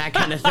issues with that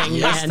kind of thing.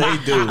 Yes, man.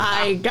 they do.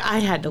 I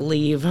had to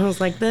leave. I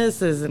was like,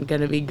 this isn't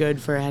going to be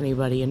good for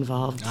anybody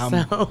involved.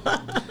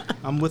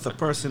 I'm with a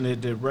person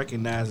that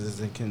recognizes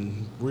and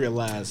can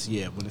realize,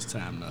 when it's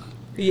time to.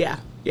 Yeah.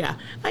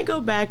 I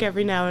go back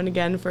every now and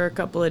again for a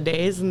couple of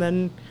days, and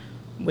then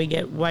we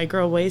get white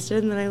girl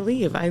wasted, and then I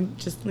leave. I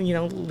just,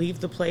 leave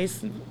the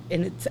place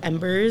in its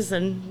embers,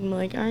 and I'm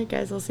like, all right,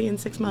 guys, I'll see you in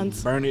 6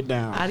 months. Burn it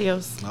down.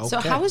 Adios. Okay. So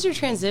how was your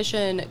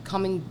transition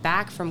coming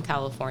back from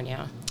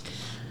California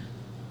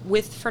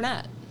with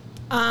Fernet?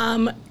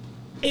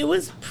 It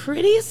was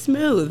pretty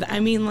smooth. I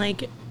mean,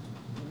 like,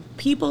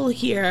 people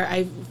here,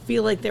 I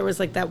feel like there was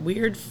like that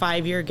weird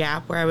 5-year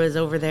gap where I was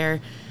over there.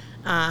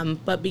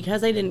 But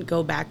because I didn't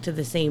go back to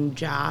the same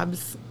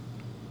jobs,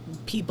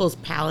 people's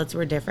palates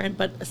were different,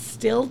 but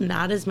still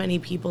not as many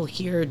people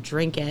here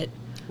drink it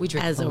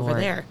as over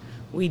there.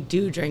 We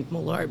do drink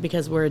Malort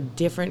because we're a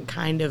different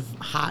kind of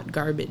hot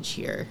garbage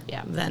here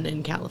than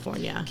in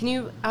California. Can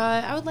you,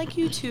 I would like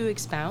you to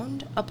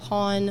expound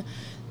upon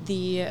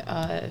the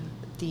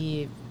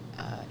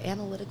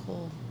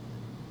analytical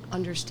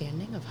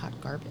understanding of hot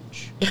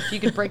garbage. If you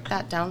could break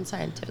that down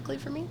scientifically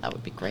for me, that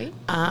would be great.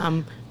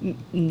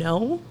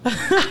 No.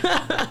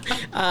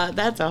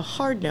 That's a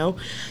hard no.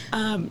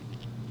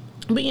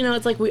 But,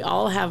 it's like we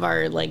all have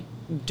our, like,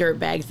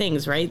 dirtbag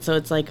things, right? So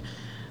it's like,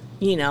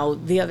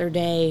 the other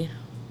day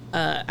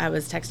I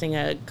was texting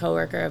a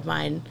coworker of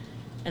mine,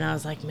 and I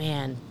was like,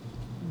 man,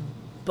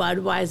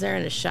 Budweiser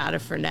and a shot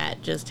of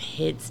Fernet just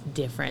hits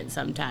different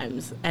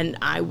sometimes. And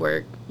I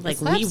work, like,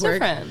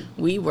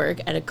 we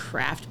work at a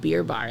craft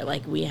beer bar.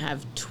 Like, we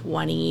have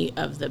 20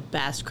 of the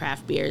best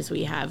craft beers.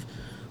 We have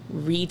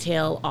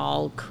retail,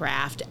 all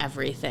craft,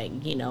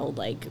 everything,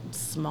 like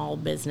small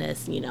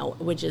business,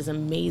 which is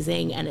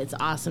amazing. And it's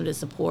awesome to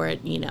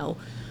support,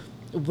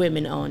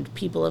 women owned,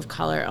 people of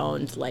color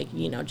owned, like,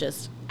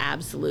 just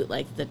absolute,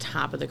 like, the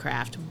top of the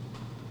craft.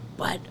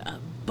 But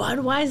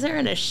Budweiser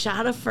and a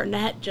shot of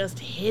Fernet just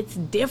hits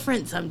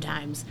different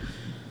sometimes.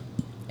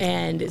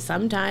 And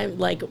sometimes,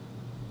 like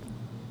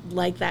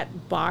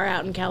that bar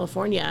out in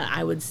California,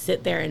 I would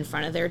sit there in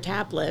front of their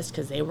tap list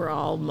because they were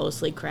all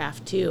mostly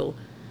craft too.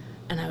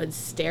 And I would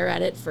stare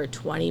at it for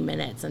 20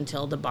 minutes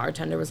until the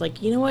bartender was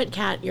like, you know what,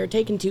 Kat, you're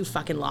taking too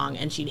fucking long.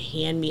 And she'd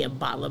hand me a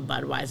bottle of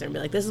Budweiser and be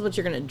like, this is what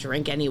you're going to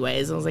drink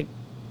anyways. And I was like,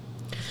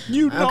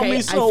 You know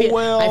me so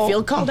well. I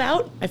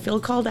feel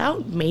called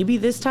out. Maybe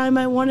this time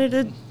I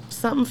wanted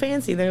something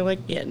fancy. They're like,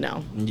 yeah,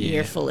 no. Yeah.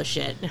 You're full of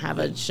shit. Have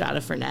a shot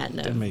of Fernet. And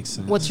That makes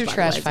sense. What's your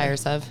trash fire,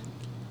 Sev?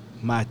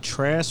 My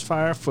trash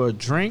fire for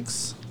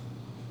drinks?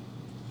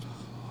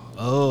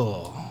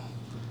 Oh.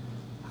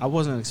 I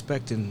wasn't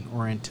expecting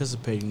or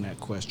anticipating that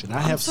question.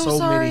 I have so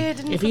sorry, many. I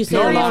didn't If you say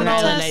prepare Long for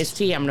this. Island iced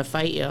tea, I'm going to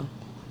fight you.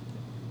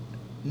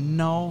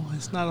 No,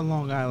 it's not a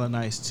Long Island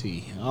iced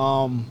tea.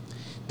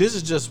 This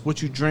is just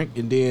what you drink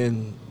and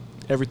then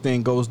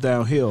everything goes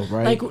downhill,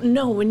 right? Like,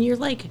 no, when you're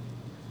like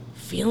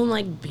feeling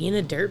like being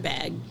a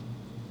dirtbag.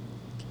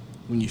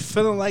 When you're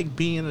feeling like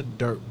being a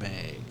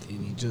dirtbag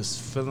and you just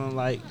feeling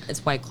like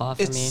It's White Claw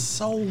for it's me.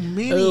 so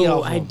many Oh,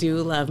 of them. I do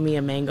love me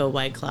a mango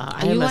White Claw.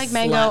 I You am like a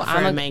mango? slut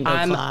for a mango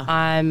claw.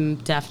 I'm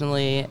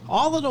definitely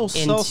All of those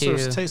into-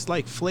 seltzers taste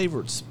like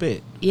flavored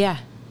spit. yeah.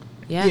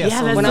 Yeah, Yeah,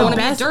 so that's when the I want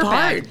to be a best dirtbag.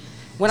 part.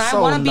 When I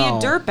So want to be a no.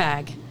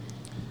 dirtbag.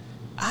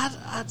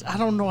 I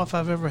don't know if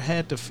I've ever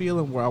had the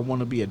feeling where I want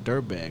to be a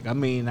dirtbag. I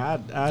mean, I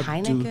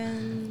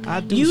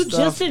Heineken. do You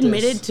stuff just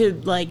admitted that's-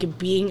 to like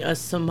being a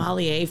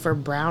sommelier for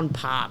brown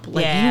pop.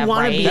 Like Yeah, you want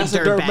right. to be That's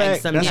a a dirtbag.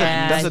 dirtbag sometimes.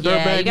 That's a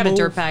dirtbag You got move.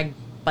 a dirtbag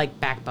like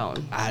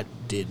backbone. I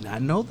did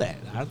not know that.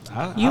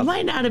 You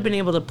might not have been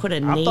able to put a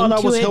name thought I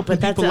to was it, helping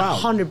but that's people out.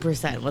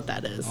 100% what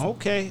that is.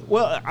 Okay.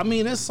 Well, I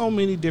mean, there's so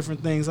many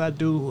different things I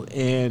do,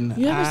 and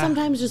You ever I-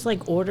 sometimes just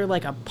like order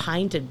like a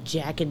pint of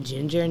Jack and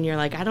Ginger and you're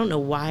like, I don't know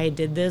why I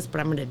did this, but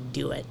I'm going to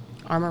do it.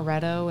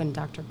 Amaretto and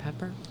Dr.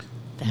 Pepper.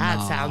 That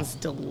No. sounds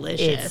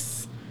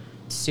delicious.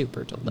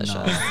 Super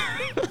delicious.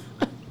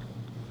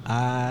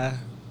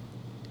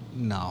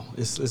 No,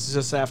 it's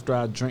just after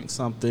I drink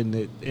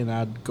something and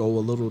I go a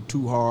little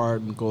too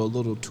hard and go a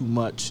little too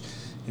much,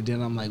 and then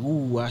I'm like,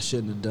 ooh, I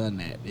shouldn't have done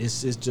that.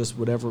 It's just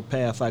whatever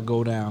path I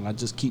go down, I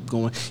just keep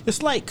going.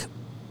 It's like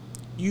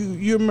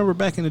you remember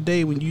back in the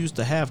day when you used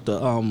to have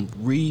to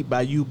read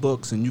by you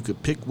books and you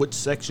could pick which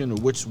section or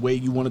which way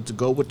you wanted to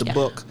go with the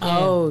book.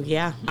 Oh,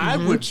 yeah. I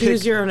Mhm. would choose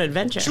pick- your own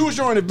adventure. Choose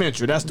your own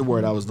adventure. That's the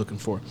word I was looking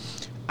for.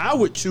 I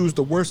would choose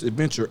the worst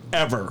adventure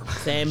ever.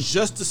 Same.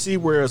 Just to see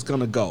where it's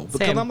gonna go.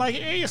 Because Same. I'm like,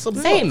 hey, it's a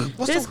book. Same.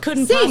 What's This the-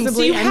 couldn't Same, possibly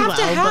so you end have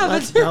to well, have but a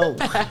let's go.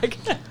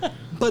 dirtbag.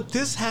 But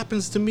this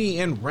happens to me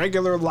in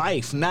regular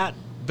life, not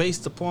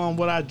based upon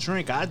what I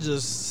drink. I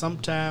just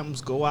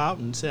sometimes go out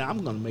and say, I'm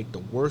gonna make the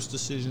worst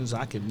decisions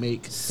I can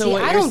make. So See,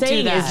 what I you're don't do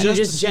saying that. is you Just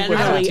to just see what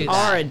generally happens.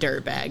 are a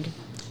dirtbag.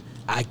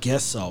 I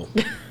guess so.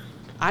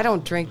 I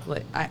don't drink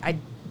like I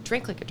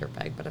drink like a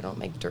dirtbag, but I don't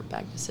make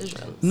dirtbag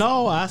decisions.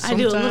 No, I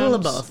do a little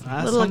of both.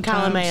 A little of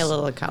column A, a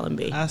little of column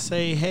B. I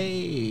say,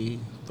 hey,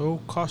 throw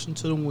caution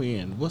to the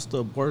wind. What's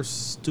the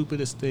worst,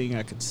 stupidest thing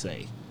I could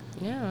say?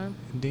 Yeah.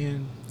 And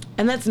then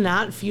And that's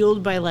not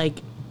fueled by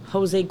like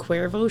Jose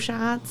Cuervo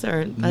shots,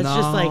 or that's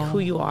just like who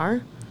you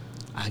are.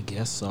 I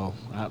guess so.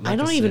 I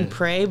don't even said,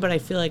 pray, but I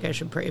feel like I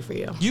should pray for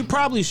you. You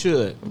probably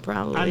should.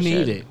 Probably I need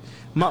should. it.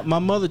 My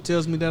mother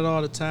tells me that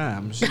all the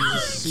time. She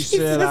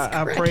said,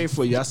 I prayed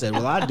for you. I said,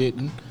 well, I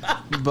didn't.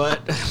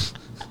 But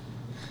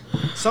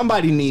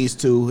somebody needs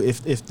to.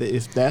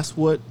 If that's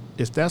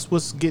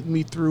what's getting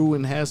me through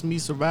and has me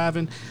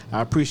surviving,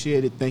 I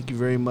appreciate it. Thank you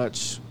very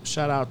much.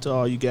 Shout out to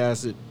all you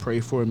guys that pray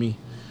for me.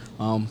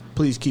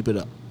 Please keep it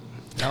up.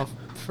 No,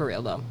 for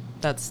real though.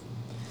 That's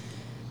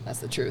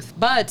the truth.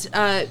 But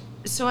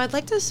so I'd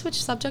like to switch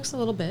subjects a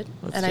little bit,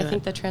 Let's and do I it.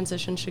 think the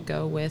transition should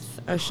go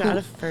with A shot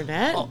of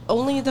Fernet?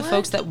 only the What?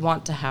 folks that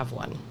want to have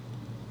one.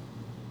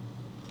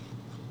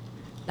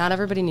 Not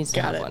everybody needs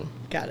to Got have it. one.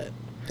 Got it.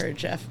 Heard,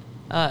 Jeff.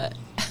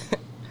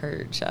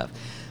 Heard, Chef.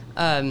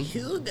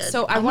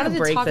 So I wanted to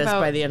break talk this about-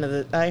 by the end of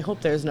the. I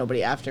hope there's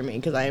nobody after me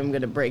because I am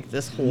going to break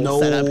this whole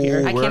No, setup here.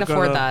 I we're can't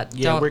afford gonna- that.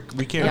 Yeah, Don't-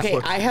 we can't Okay,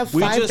 afford. I have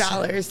We just-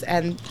 $5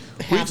 and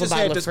We half a just bottle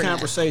had of this Fernet.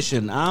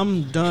 conversation.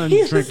 I'm done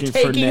He's drinking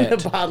taking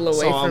Fernet. the bottle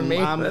away from me.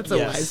 That's a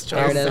wise choice.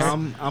 There it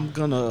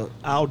is.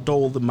 I'll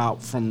dole them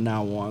out from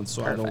now on,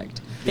 so Perfect. I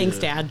don't. Thanks,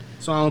 Dad.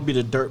 So I don't be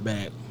the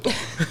dirtbag.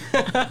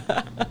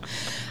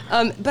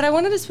 But I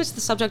wanted to switch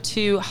the subject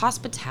to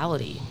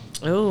hospitality.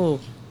 Oh,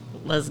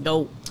 let's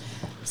go.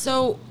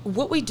 So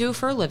what we do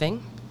for a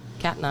living,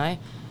 Kat and I,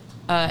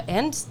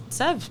 and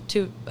Sev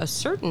to a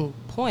certain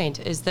point,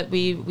 is that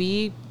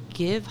we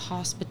give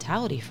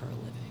hospitality for a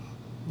living.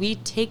 We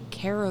take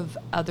care of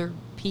other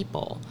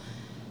people,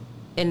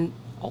 and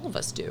all of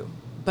us do.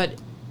 But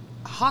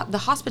the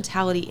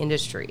hospitality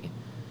industry,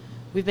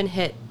 we've been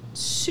hit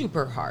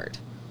super hard.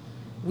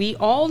 We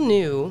all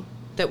knew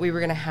that we were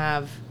going to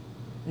have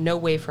no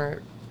way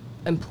for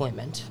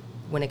employment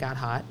when it got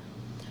hot.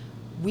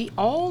 We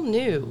all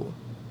knew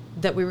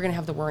that we were going to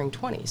have the Roaring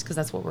 20s because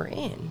that's what we're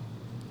in.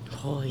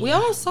 Oh, yeah. We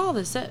all saw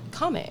this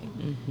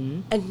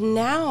coming. And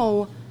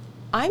now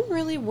I'm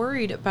really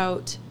worried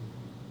about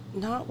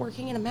not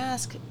working in a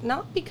mask,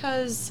 not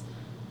because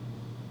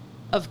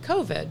of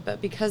COVID,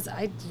 but because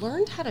I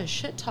learned how to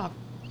shit talk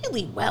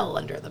really well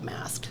under the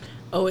mask.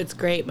 Oh, it's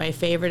great. My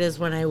favorite is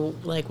when I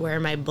like wear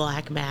my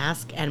black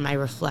mask and my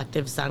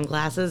reflective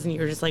sunglasses, and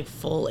you're just like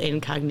full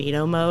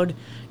incognito mode.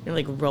 You're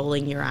like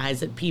rolling your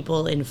eyes at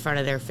people in front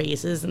of their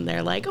faces, and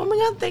they're like, "Oh my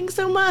god, thanks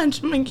so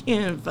much." I'm like,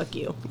 "Yeah, fuck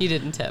you." You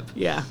didn't tip.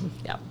 Yeah,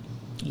 Yeah.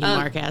 you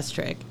mark ass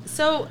trick.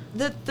 So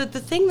the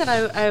thing that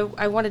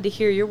I wanted to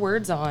hear your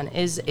words on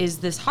is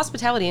this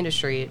hospitality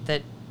industry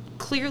that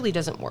clearly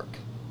doesn't work,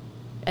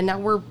 and now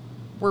we're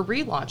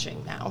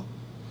relaunching now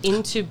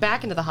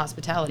back into the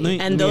hospitality.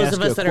 And those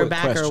of us that are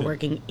back are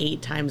working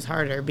 8 times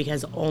harder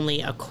because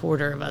only a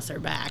quarter of us are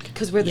back.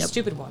 Because we're the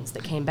stupid ones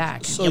that came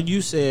back. So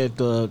you said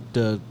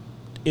the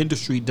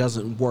industry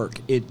doesn't work.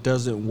 It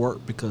doesn't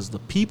work because the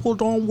people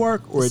don't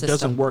work, or it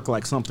doesn't work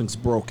like something's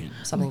broken?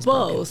 Something's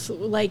both.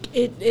 broken. Like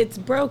it's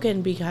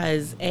broken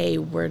because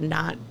we're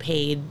not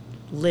paid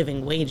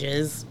living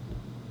wages.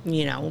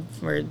 You know,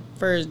 for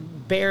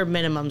bare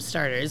minimum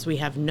starters, we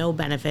have no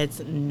benefits,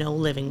 no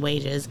living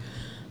wages.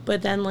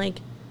 But then like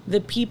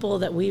the people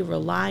that we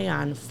rely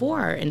on for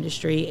our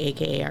industry,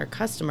 aka our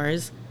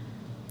customers,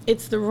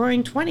 it's the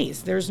roaring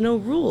 20s. There's no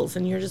rules,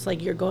 and you're just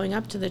like, you're going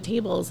up to the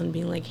tables and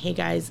being like, "Hey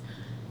guys,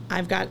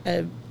 I've got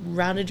a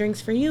round of drinks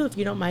for you if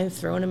you don't mind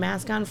throwing a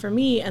mask on for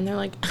me." And they're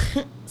like,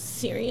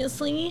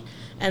 "Seriously?"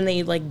 And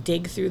they like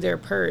dig through their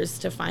purse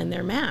to find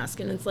their mask,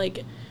 and it's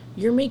like,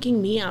 you're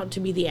making me out to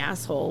be the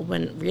asshole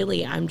when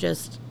really I'm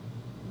just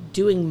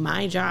doing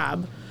my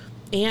job.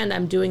 And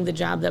I'm doing the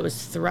job that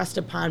was thrust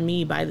upon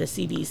me by the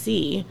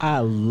CDC. I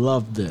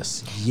love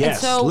this.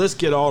 Yes, so, let's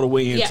get all the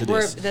way into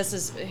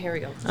this. Here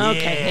we go.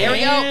 Okay, here we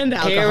go. And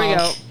alcohol. Here we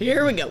go.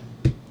 Here we go.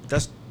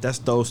 That's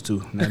those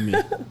two, not me.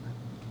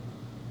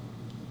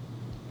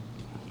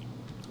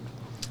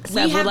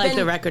 Sev would like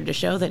the record to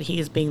show that he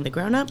is being the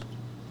grown-up.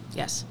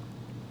 Yes.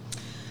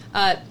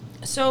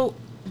 So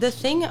the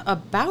thing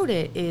about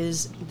it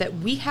is that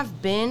we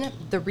have been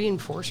the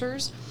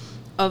reinforcers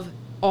of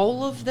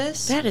all of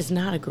this. That is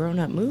not a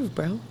grown-up move,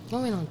 bro.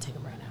 Well, we don't take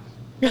them right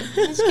now.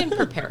 Just getting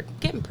prepared.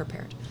 Getting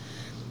prepared.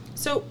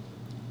 So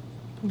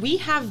we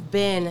have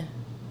been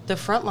the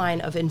front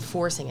line of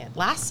enforcing it.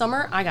 Last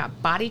summer, I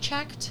got body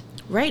checked.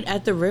 Right,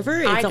 at the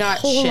river, it's I got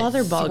a whole shit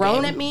other ball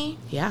thrown game. at me.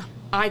 Yeah.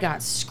 I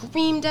got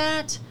screamed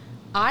at.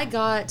 I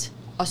got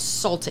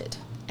assaulted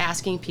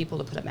asking people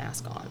to put a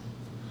mask on.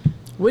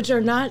 Which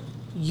are not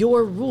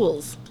your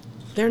rules.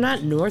 They're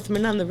not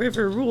Northman on the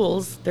River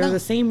rules. They're the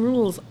same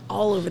rules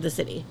all over the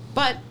city.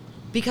 But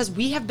because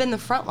we have been the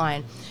front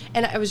line,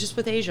 and I was just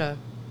with Asia.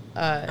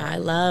 I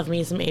love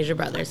me some Asia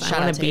Brothers. Shout I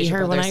out want to to be Asia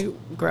her Brothers. when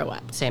I grow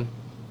up. Same.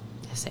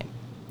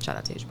 Shout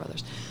out to Asia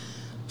Brothers.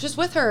 Just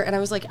with her, and I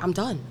was like, I'm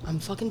done. I'm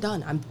fucking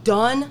done. I'm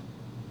done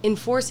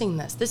enforcing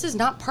this. This is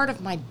not part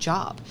of my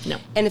job. No.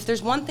 And if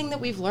there's one thing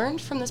that we've learned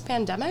from this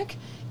pandemic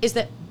is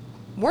that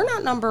we're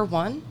not number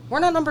 1, we're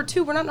not number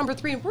 2, we're not number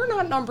 3, we're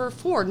not number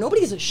 4.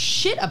 Nobody gives a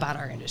shit about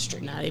our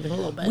industry. Not even a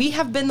little bit. We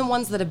have been the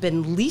ones that have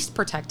been least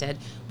protected.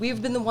 We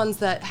have been the ones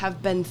that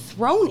have been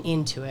thrown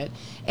into it.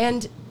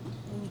 And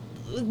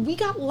we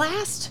got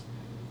last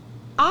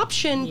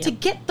option to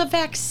get the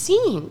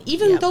vaccine,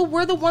 even though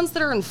we're the ones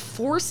that are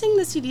enforcing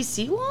the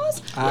CDC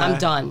laws. I'm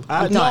done.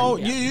 I'm done. No,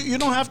 you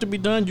don't have to be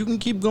done. You can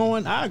keep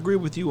going. I agree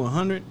with you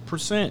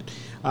 100%.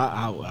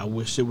 I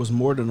wish it was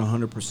more than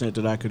 100%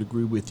 that I could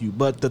agree with you.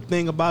 But the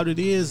thing about it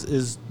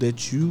is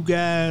that you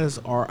guys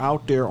are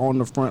out there on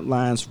the front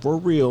lines for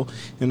real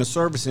in the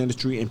service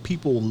industry, and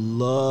people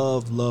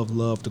love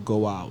to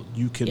go out.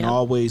 You can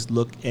always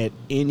look at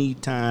any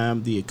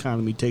time the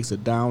economy takes a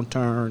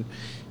downturn.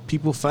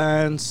 People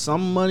find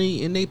some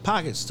money in their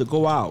pockets to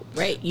go out.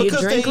 Right. You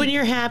drink when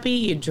you're happy.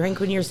 You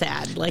drink when you're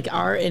sad. Like,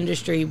 our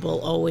industry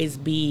will always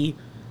be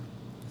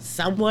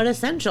somewhat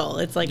essential.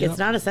 It's like, it's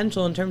not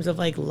essential in terms of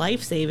like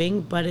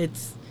life-saving, but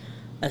it's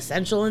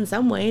essential in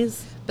some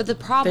ways. But the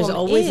problem There's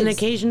always an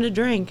occasion to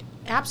drink.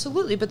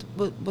 Absolutely. But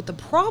what the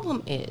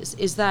problem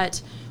is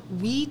that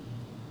we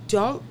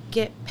don't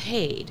get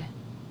paid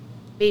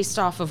based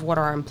off of what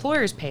our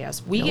employers pay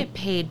us. We get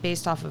paid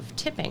based off of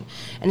tipping.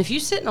 And if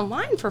you sit in a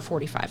line for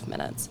 45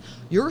 minutes,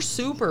 you're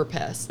super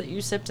pissed that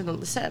you sat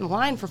in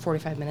line for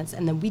 45 minutes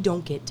and then we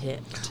don't get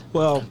tipped.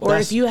 Well, or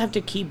if you have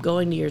to keep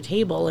going to your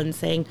table and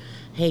saying,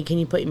 "Hey, can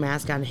you put your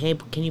mask on? Hey,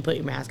 can you put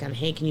your mask on?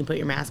 Hey, can you put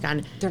your mask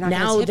on?"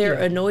 They're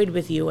annoyed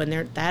with you, and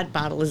that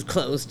bottle is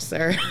closed,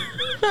 sir.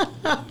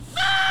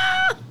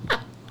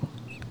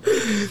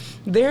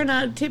 They're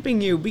not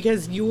tipping you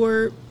because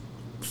you're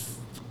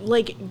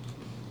like,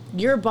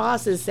 your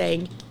boss is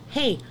saying,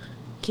 "Hey,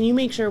 can you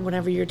make sure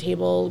whenever your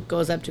table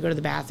goes up to go to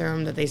the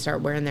bathroom that they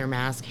start wearing their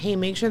mask? Hey,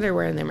 make sure they're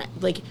wearing their mask."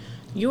 Like,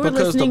 you're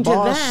listening to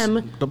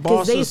them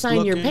because they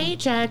sign your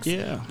paychecks.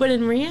 Yeah. But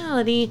in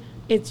reality,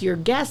 it's your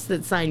guests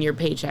that sign your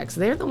paychecks.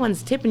 They're the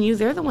ones tipping you.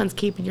 They're the ones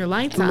keeping your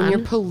lights on. And when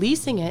you're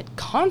policing it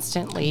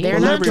constantly, they're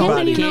not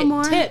tipping you no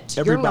more. Tipped.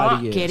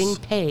 Everybody you're not getting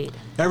paid.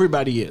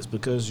 Everybody is,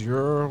 because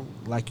you're,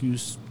 like you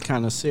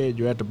kind of said,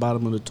 you're at the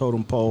bottom of the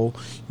totem pole.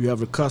 You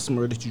have a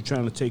customer that you're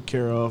trying to take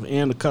care of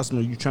and the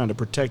customer you're trying to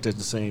protect at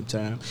the same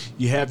time.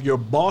 You have your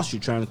boss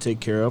you're trying to take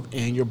care of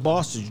and your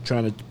boss that you're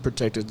trying to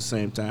protect at the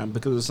same time,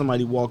 because if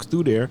somebody walks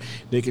through there,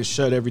 they can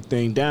shut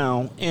everything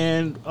down.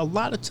 And a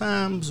lot of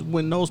times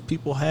when those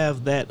people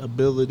have that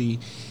ability,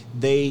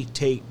 they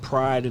take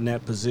pride in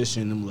that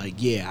position and like,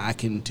 yeah, I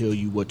can tell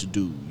you what to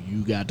do.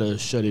 You got to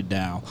shut it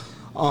down.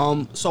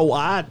 So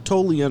I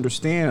totally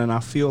understand, and I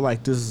feel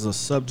like this is a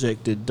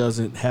subject that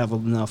doesn't have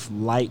enough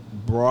light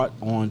brought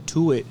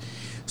onto it.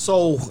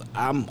 So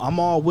I'm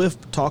all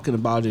with talking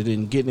about it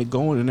and getting it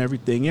going and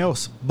everything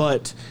else.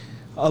 But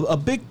a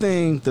big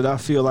thing that I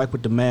feel like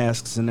with the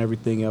masks and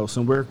everything else,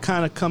 and we're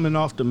kind of coming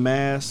off the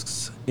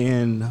masks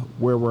in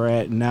where we're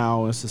at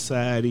now in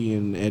society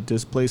and at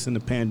this place in the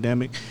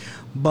pandemic.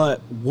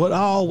 But what I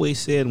always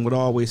said and what I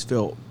always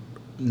felt,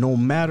 no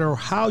matter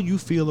how you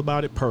feel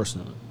about it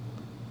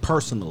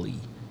personally,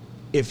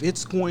 if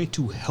it's going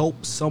to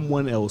help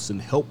someone else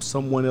and help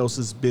someone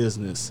else's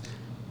business,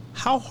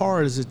 how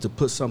hard is it to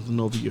put something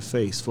over your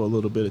face for a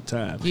little bit of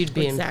time? You'd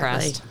be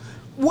impressed.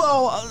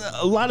 Well,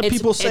 a lot of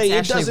people say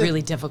it's actually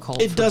really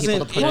difficult. It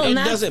doesn't. It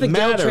doesn't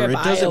matter. It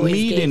doesn't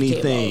mean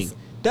anything. Tables.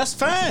 That's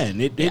fine.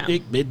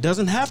 It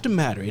doesn't have to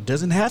matter. It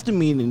doesn't have to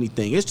mean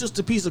anything. It's just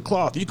a piece of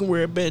cloth. You can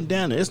wear a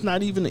bandana. It's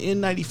not even an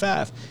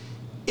N95.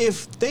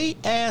 If they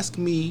ask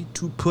me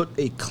to put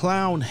a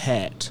clown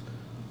hat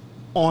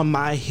on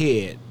my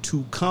head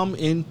to come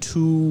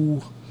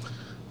into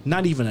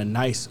not even a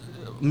nice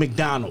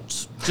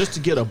McDonald's just to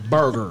get a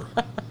burger,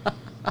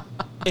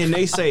 and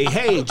they say,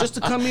 hey, just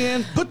to come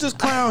in, put this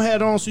clown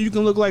hat on so you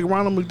can look like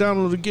Ronald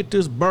McDonald to get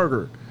this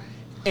burger.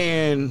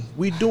 And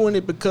we doing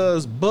it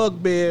because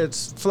bug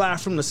beds fly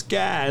from the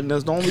sky, and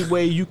that's the only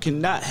way you can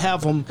not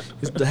have them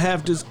is to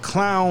have this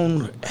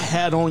clown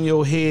hat on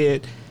your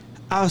head.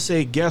 I'll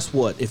say, guess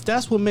what? If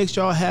that's what makes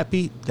y'all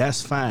happy,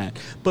 that's fine.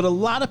 But a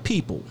lot of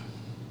people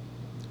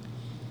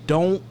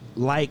don't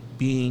like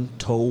being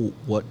told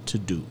what to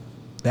do.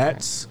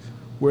 That's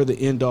where the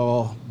end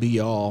all be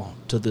all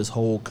to this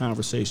whole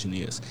conversation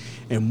is.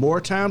 And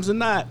more times than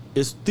not,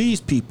 it's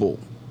these people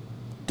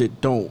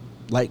that don't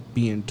like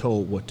being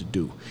told what to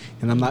do.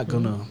 And I'm not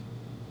going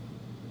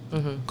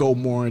to go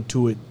more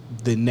into it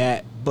than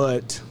that.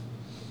 But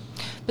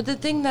the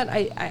thing that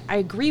I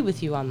agree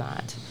with you on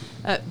that.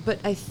 But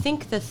I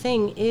think the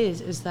thing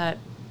is that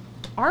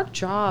our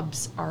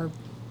jobs are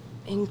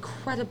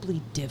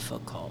incredibly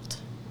difficult.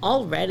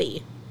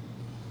 Already.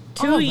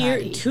 2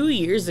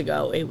 years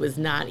ago, it was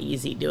not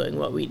easy doing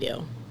what we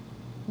do.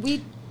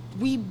 We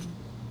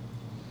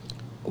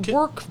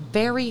work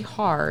very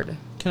hard.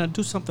 Can I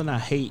do something I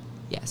hate?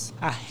 Yes.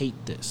 I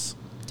hate this.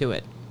 Do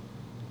it.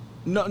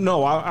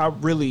 No, I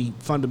really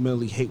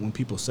fundamentally hate when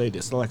people say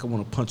this. Like I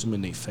want to punch them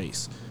in their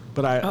face.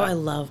 But I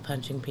love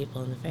punching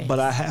people in the face. But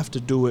I have to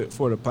do it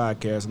for the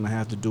podcast, and I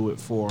have to do it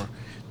for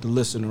the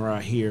listener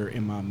out here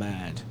in my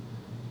mind.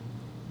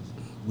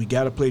 We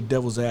got to play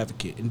devil's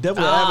advocate. And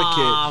devil's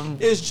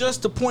advocate is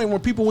just the point where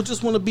people would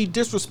just want to be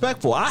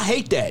disrespectful. I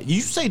hate that.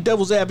 You say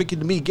devil's advocate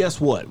to me, guess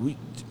what?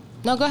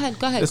 No, go ahead.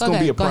 It's going to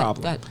be a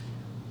problem. Go ahead.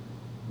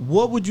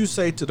 What would you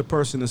say to the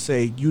person to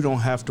say, you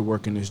don't have to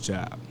work in this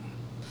job?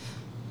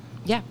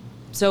 Yeah.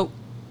 So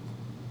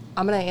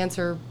I'm going to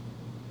answer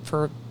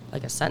for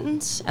like a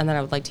sentence, and then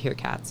I would like to hear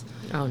Kat's.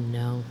 Oh,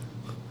 no.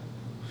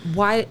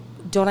 Why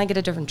don't I get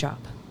a different job?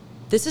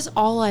 This is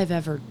all I've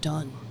ever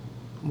done.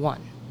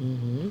 1.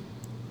 Mm-hmm.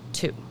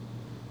 2,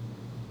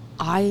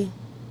 I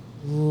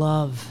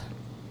love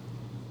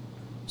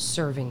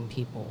serving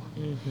people.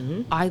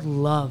 Mm-hmm. I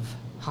love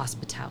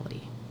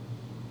hospitality.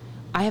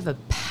 I have a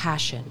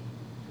passion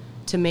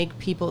to make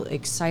people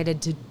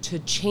excited, to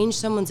change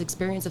someone's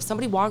experience. If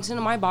somebody walks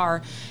into my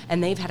bar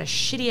and they've had a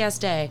shitty-ass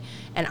day,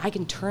 and I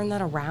can turn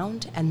that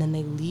around, and then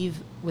they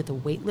leave with a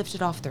weight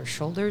lifted off their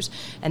shoulders,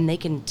 and they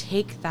can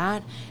take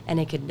that and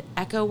it can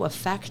echo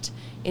effect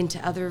into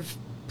other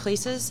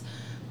places,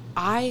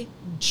 I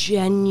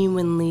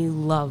genuinely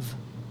love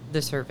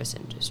the service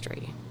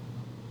industry.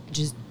 I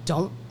just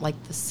don't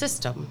like the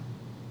system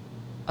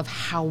of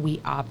how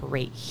we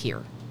operate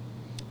here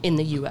in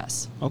the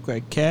U.S.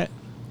 Okay, Kat?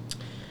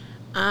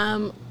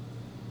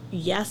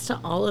 Yes to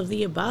all of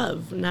the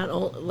above.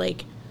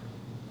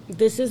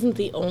 This isn't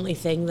the only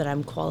thing that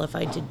I'm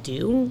qualified to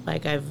do.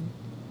 Like, I've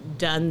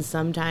done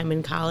some time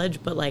in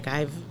college, but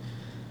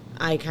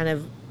I kind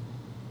of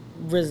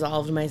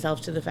resolved myself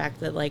to the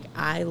fact that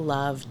I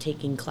love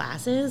taking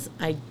classes.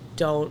 I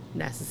don't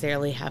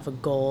necessarily have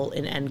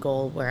an end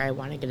goal where I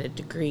want to get a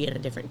degree in a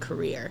different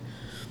career.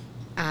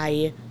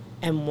 I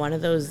am one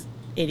of those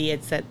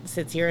idiots that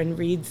sits here and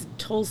reads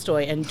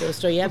Tolstoy and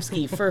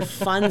Dostoevsky for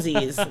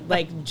funsies.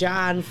 Like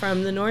John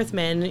from The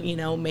Northman,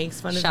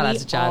 makes fun of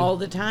me all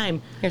the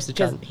time. Here's to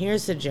John.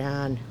 Here's to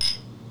John.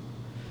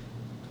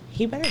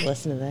 He better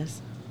listen to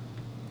this.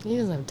 He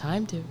doesn't have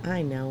time to.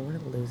 I know.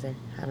 What a loser.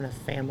 Having a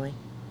family.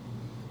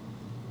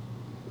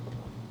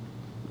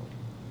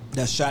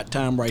 That's shot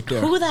time right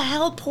there. Who the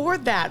hell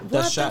poured that?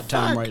 That's shot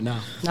time right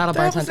now. Not a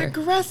bartender. That was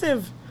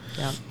aggressive.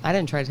 Yeah, I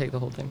didn't try to take the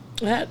whole thing.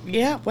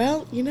 Yeah,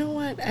 well, you know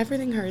what?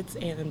 Everything hurts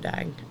and I'm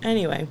dying.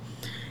 Anyway,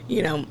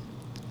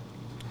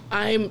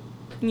 I'm,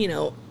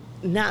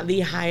 not the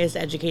highest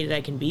educated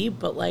I can be,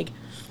 but like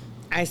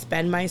I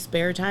spend my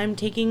spare time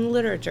taking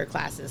literature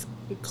classes,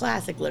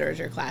 classic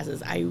literature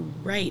classes. I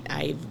write.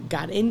 I've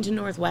got into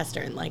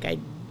Northwestern.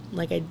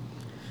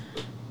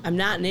 I'm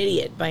not an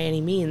idiot by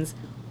any means,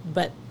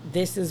 but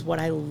this is what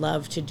I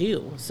love to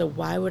do. So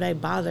why would I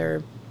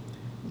bother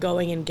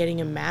going and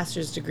getting a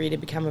master's degree to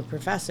become a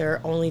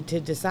professor only to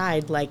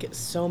decide, like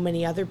so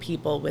many other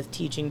people with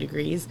teaching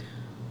degrees,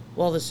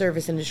 well, the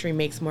service industry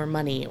makes more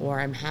money or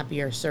I'm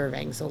happier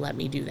serving, so let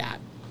me do that.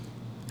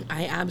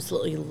 I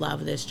absolutely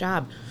love this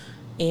job.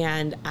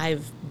 And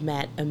I've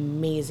met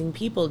amazing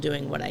people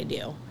doing what I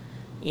do.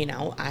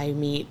 I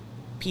meet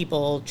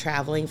people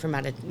traveling from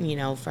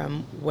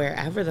from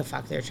wherever the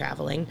fuck they're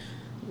traveling,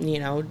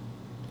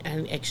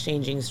 and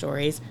exchanging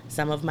stories.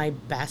 Some of my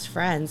best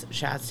friends,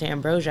 shouts to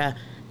Ambrosia,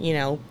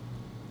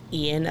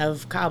 Ian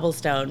of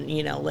Cobblestone,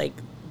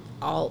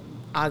 all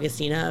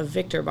Augustina of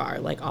Victor Bar,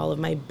 like all of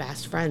my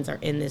best friends are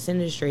in this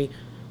industry.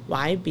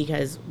 Why?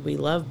 Because we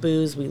love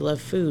booze, we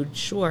love food,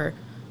 sure,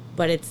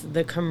 but it's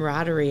the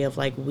camaraderie of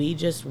like, we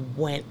just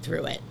went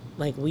through it.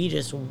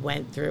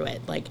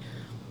 Like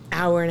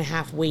hour and a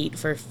half wait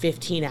for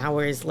 15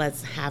 hours.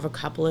 Let's have a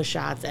couple of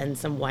shots and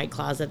some White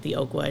Claws at the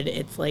Oakwood.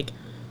 It's like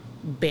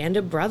Band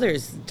of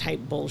Brothers type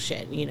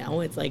bullshit,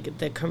 It's like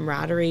the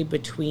camaraderie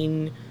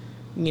between,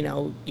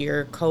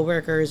 your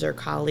coworkers or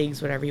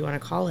colleagues, whatever you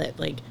want to call it.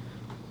 Like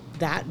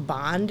that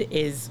bond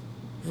is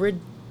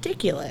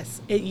ridiculous.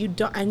 You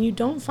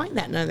don't find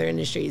that in other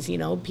industries.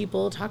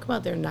 People talk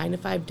about their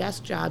 9-to-5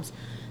 desk jobs.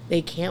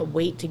 They can't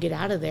wait to get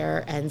out of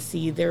there and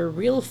see their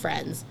real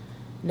friends.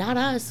 Not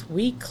us.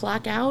 We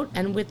clock out,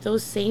 and with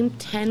those same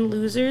 10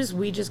 losers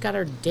we just got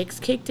our dicks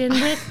kicked in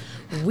with,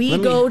 we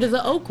go to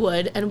the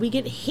Oakwood and we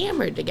get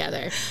hammered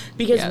together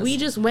because we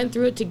just went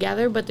through it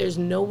together, but there's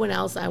no one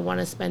else I want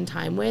to spend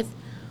time with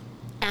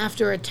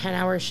after a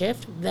 10-hour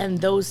shift than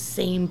those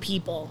same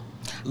people.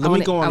 Let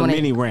me go on a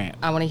mini rant.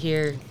 I want to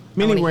hear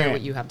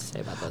what you have to say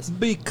about this.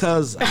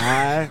 Because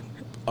I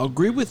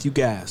agree with you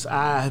guys.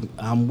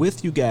 I'm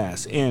with you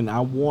guys, and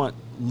I want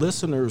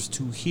listeners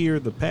to hear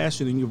the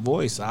passion in your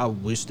voice. I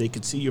wish they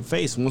could see your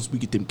face. Once we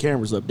get them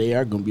cameras up, they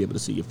are going to be able to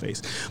see your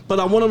face. But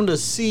I want them to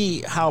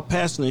see how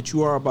passionate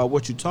you are about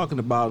what you're talking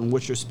about and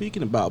what you're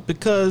speaking about,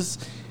 because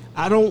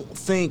I don't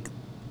think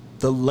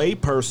the lay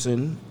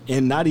person,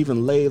 and not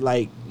even lay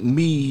like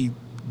me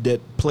that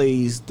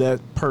plays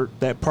that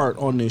part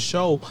on this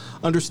show,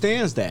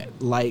 understands that.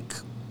 Like,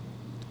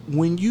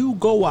 when you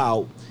go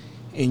out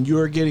and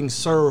you're getting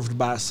served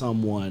by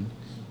someone,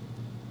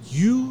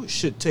 you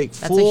should take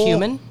full... That's a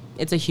human.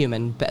 It's a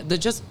human.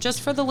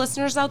 Just for the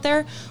listeners out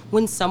there,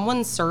 when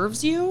someone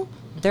serves you,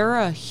 they're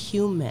a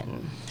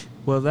human.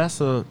 Well,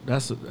 that's a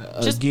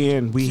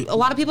a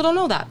lot of people don't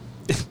know that.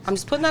 I'm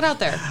just putting that out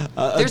there.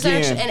 There's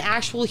an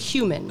actual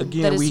human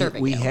that is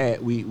serving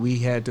you. We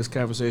had this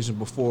conversation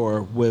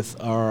before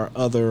with our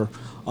other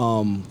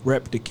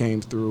rep that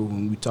came through,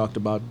 and we talked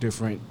about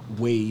different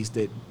ways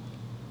that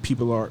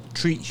people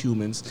treat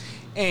humans,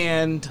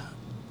 and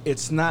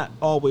it's not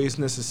always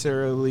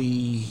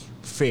necessarily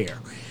fair.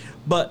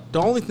 But the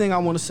only thing I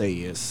want to say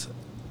is,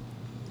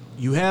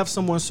 you have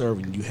someone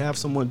serving, you have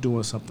someone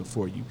doing something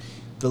for you.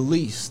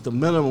 The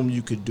minimum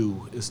you could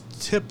do is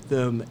tip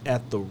them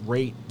at the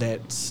rate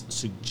that's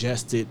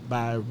suggested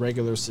by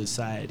regular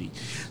society.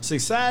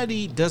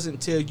 Society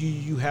doesn't tell you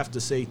you have to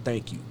say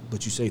thank you,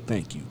 but you say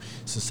thank you.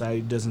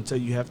 Society doesn't tell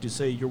you have to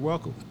say you're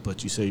welcome,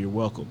 but you say you're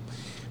welcome.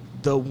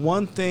 The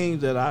one thing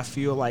that I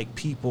feel like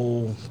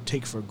people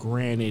take for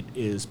granted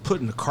is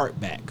putting the cart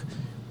back.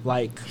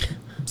 Like,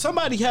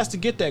 somebody has to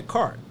get that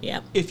cart.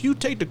 Yep. If you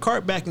take the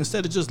cart back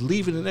instead of just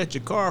leaving it at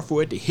your car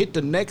for it to hit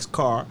the next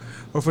car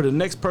or for the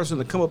next person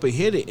to come up and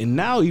hit it, and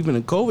now even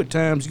in COVID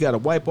times, you got to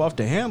wipe off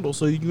the handle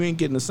so you ain't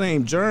getting the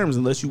same germs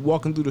unless you're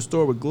walking through the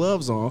store with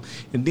gloves on.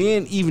 And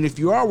then even if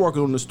you are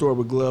working on the store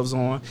with gloves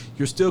on,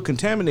 you're still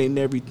contaminating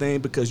everything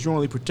because you're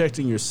only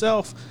protecting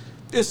yourself.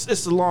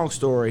 It's a long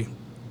story.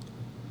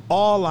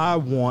 All I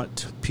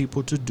want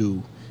people to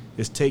do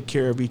is take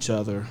care of each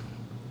other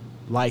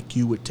like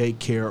you would take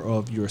care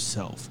of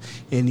yourself.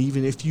 And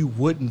even if you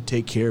wouldn't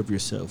take care of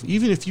yourself,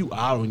 even if you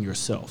out on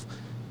yourself,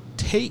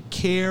 take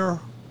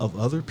care of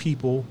other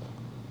people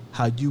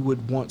how you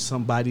would want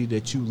somebody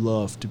that you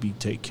love to be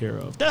taken care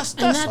of. That's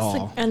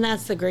all. And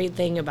that's the great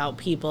thing about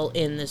people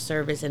in the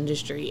service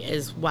industry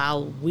is,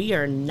 while we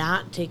are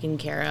not taken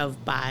care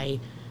of by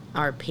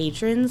our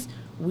patrons,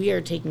 we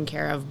are taken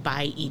care of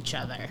by each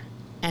other.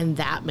 And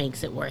that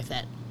makes it worth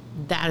it.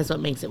 That is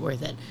what makes it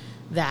worth it.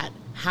 That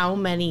how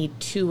many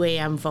 2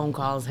 a.m. phone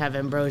calls have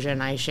Ambrosia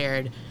and I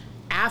shared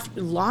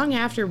long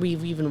after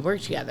we've even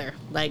worked together.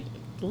 Like,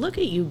 look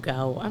at you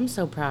go. I'm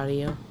so proud of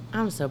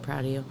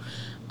you.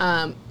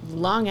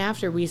 Long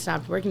after we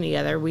stopped working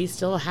together, we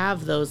still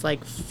have those,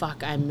 like,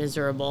 fuck, I'm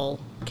miserable,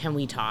 can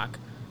we talk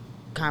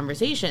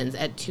conversations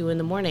at 2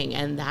 a.m.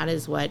 And that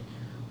is what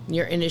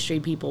your industry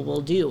people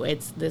will do.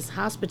 It's this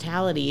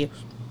hospitality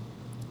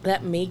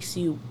that makes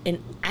you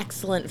an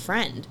excellent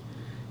friend.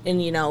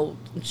 And, you know,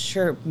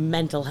 sure,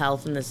 mental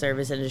health in the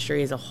service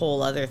industry is a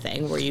whole other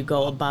thing where you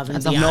go above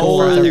and beyond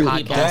for other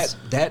people.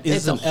 That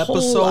is it's an a whole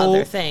episode.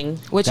 Other thing.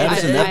 Which that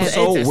is an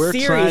episode it's a we're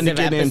trying to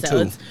get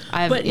episodes.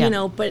 into. But you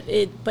know, but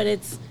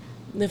it's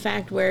the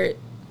fact where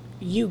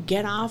you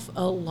get off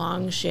a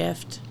long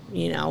shift,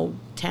 you know,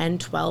 10,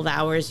 12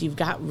 hours, you've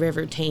got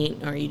river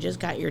taint or you just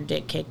got your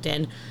dick kicked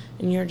in,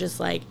 and you're just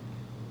like,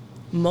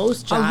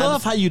 most jobs. I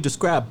love how you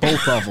describe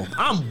both of them.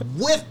 I'm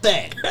with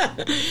that.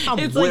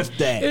 I'm with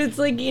that. It's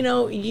like, you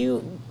know,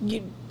 you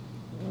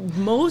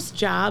most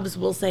jobs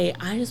will say,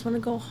 I just want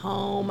to go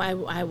home. I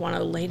want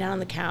to lay down on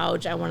the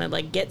couch. I want to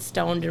like get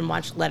stoned and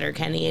watch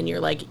Letterkenny. And you're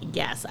like,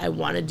 yes, I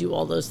want to do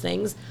all those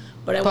things,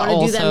 but I want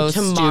to do them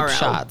tomorrow.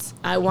 Shots.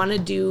 I want to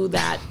do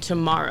that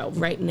tomorrow.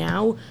 Right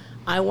now,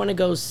 I want to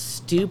go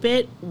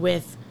stupid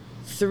with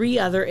 3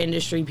 other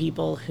industry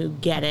people who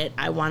get it.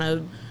 I want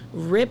to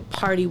rip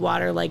party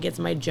water like it's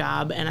my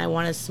job, and I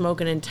want to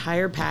smoke an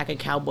entire pack of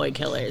Cowboy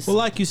Killers. Well,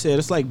 like you said,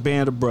 it's like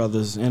Band of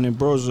Brothers, and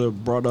Ambrosia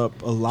brought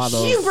up a lot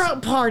of... You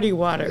brought party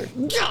water.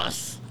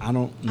 Yes! I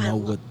don't know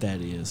what that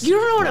is. You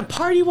don't know what a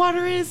party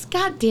water is?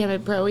 God damn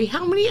it, Broy.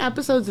 How many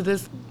episodes of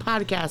this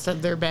podcast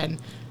have there been?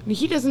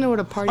 He doesn't know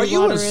what a party water is.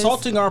 Are you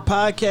insulting our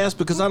podcast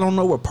because I don't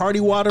know what party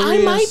water is? I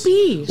might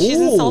be. She's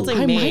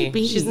insulting me. I might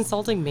be. She's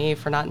insulting me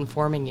for not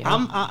informing you.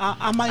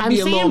 I might be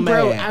a little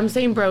mad. I'm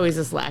saying bro is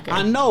a slacker.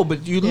 I know,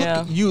 but you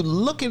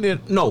looking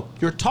at... No,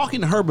 you're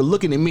talking to her, but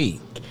looking at me.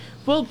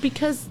 Well,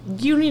 because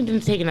you need to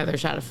take another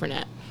shot of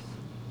Fernet.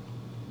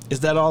 Is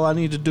that all I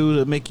need to do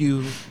to make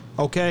you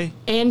okay?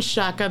 And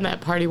shotgun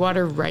that party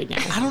water right now.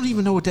 I don't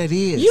even know what that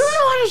is. You don't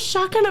know how to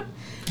shotgun a...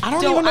 I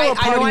don't even know what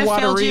party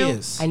water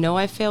is. I know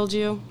I failed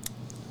you.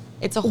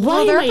 It's a Why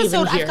whole other am I even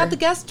episode. here?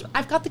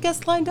 I've got the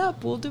guest lined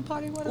up. We'll do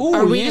party water. Ooh,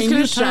 Are we just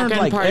going to turned, shotgun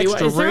like, party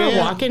water? extra Is there a red?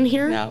 walk in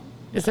here? No.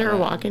 Is there a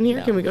walk in here?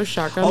 No. Can we go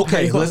shotgun party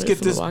Okay, let's water? get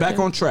this back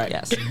on track.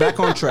 Yes.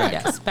 Back on track.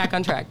 Yes, back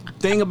on track.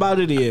 Thing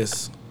about it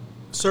is,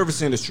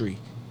 service industry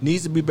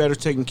needs to be better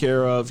taken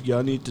care of.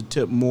 Y'all need to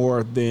tip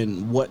more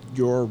than what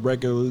your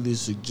regularly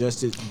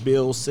suggested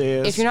bill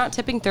says. If you're not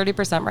tipping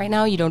 30% right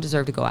now, you don't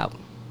deserve to go out.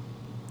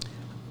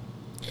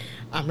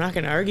 I'm not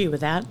going to argue with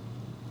that.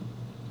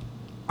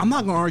 I'm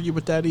not going to argue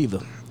with that either.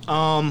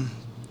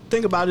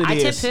 Thing about it I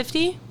is... tip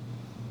 50.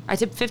 I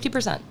tip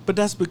 50%. But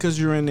that's because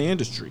you're in the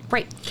industry.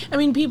 Right. I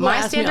mean, people My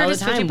ask me standard all the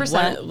is time, 50%.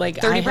 what, like,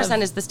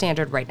 30% is the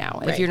standard right now.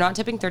 Right. If you're not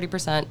tipping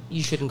 30%,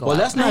 you shouldn't go out. Well,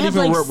 that's not I have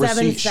even like what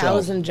receipts show.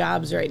 7,000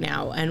 jobs right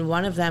now, and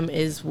one of them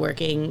is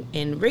working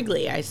in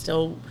Wrigley. I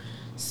still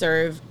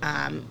serve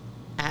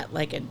at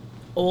like an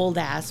old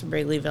ass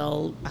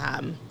Wrigleyville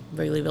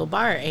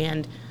bar,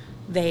 and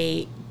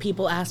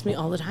people ask me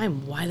all the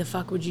time, why the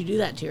fuck would you do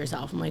that to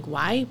yourself? I'm like,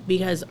 why?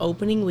 Because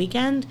opening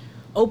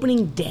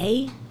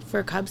day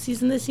for Cub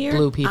season this year,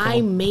 Blue people.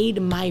 I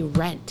made my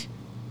rent.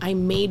 I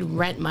made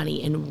rent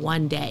money in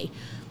one day.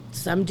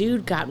 Some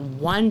dude got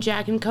one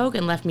Jack and Coke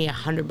and left me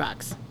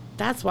 $100.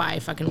 That's why I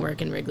fucking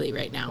work in Wrigley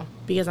right now.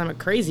 Because I'm a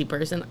crazy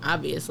person,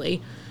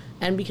 obviously.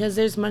 And because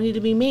there's money to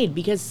be made.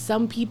 Because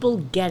some people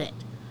get it.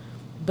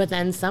 But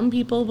then some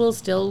people will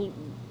still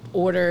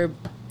order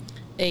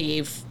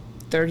a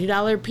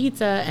 $30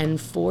 pizza and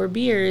 4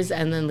 beers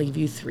and then leave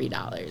you $3.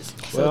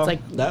 So Well, it's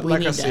like, that, we like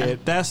need I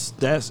said,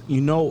 that's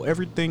you know,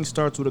 everything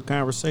starts with a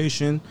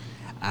conversation.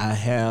 I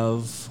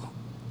have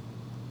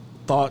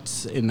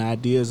thoughts and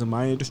ideas in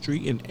my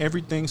industry, and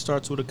everything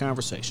starts with a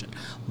conversation.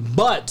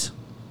 But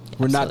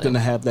we're not Absolutely. going to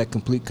have that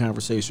complete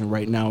conversation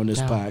right now in this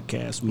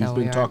podcast. We've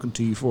been talking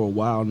to you for a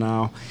while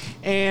now,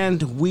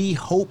 and we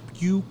hope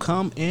you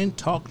come and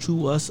talk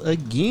to us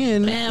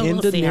again in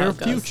the near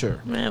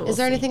future. Is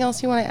there anything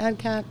else you want to add,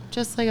 Kat?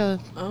 Just like a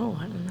I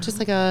don't know. just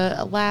like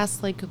a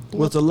last like.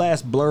 What's the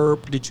last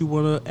blurb that you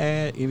want to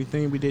add?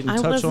 Anything we didn't touch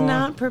on? I was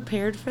not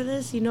prepared for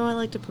this. You know, I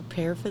like to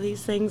prepare for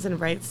these things and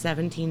write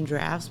 17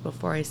 drafts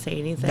before I say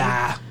anything.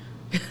 Nah.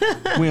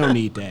 We don't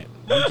need that.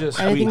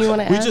 Anything you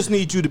want to add? We just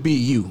need you to be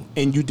you,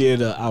 and you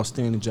did an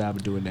outstanding job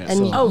of doing that.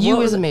 And so. you what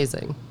was was it?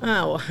 amazing.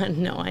 Oh,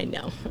 no, I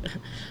know.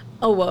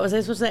 Oh, what was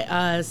I supposed to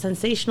say?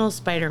 Sensational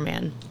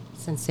Spider-Man.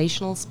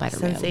 Sensational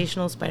Spider-Man.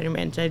 Sensational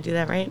Spider-Man. Did I do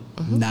that right?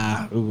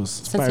 Nah, it was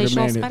Sensational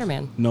Spider-Man.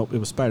 Spider-Man. Nope, it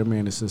was Spider-Man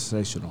and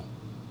Sensational.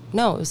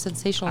 No, it was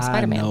Sensational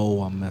Spider-Man. I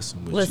know I'm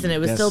messing with Listen, you. it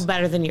was still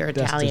better than your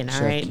that's to Italian, all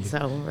check right? you.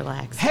 So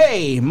relax.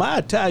 Hey, my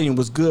Italian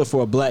was good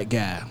for a black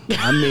guy.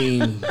 I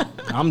mean,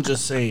 I'm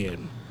just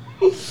saying.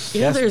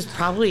 You know, there's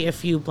probably a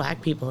few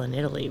black people in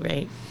Italy,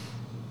 right?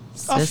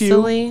 A few.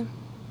 Sicily?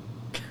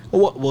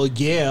 Well,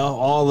 yeah,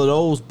 all of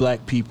those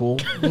black people.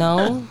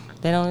 No,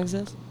 they don't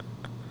exist.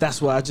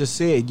 That's what I just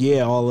said.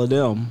 Yeah, all of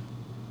them.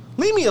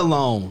 Leave me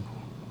alone.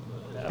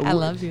 I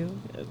love you.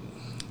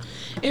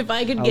 If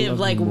I could I give love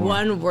like you more.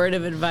 one word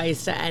of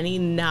advice to any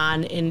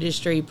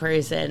non-industry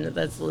person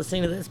that's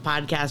listening to this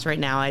podcast right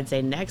now, I'd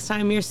say next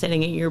time you're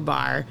sitting at your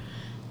bar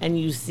and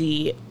you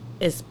see,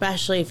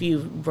 especially if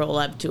you roll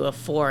up to a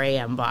 4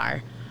 a.m.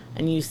 bar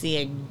and you see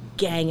a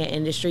gang of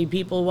industry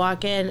people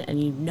walk in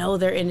and you know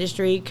their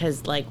industry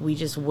because, like, we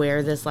just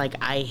wear this, like,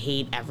 I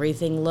hate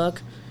everything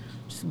look.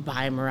 Just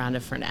buy them around a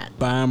Fernet.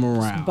 Buy them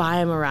around. Just buy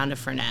them around a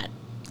Fernet.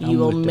 You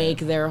will make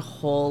their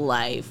whole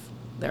life.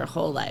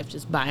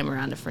 Just buy them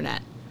around a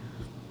Fernet.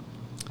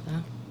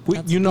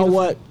 You know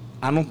what?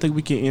 I don't think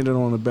we can end it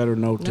on a better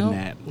note than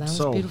that. That was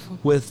so, beautiful.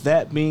 With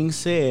that being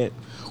said,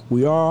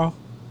 we are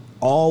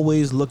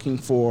always looking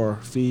for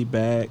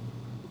feedback.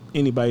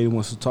 Anybody that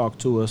wants to talk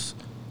to us,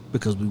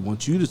 because we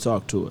want you to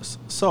talk to us.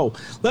 So,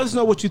 let us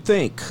know what you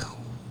think.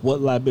 What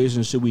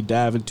libation should we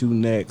dive into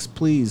next?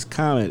 Please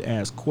comment,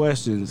 ask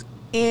questions,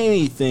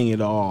 anything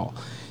at all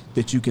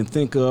that you can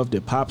think of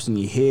that pops in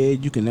your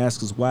head. You can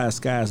ask us why the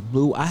sky is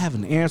blue. I have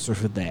an answer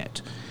for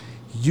that.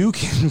 You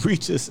can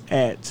reach us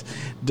at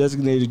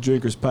Designated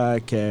Drinkers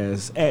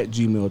Podcast at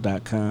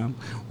gmail.com.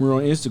 We're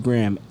on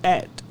Instagram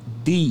at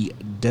the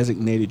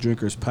Designated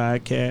Drinkers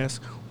Podcast.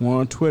 We're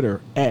on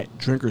Twitter at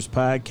Drinkers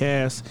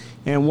Podcast.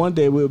 And one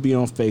day we'll be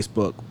on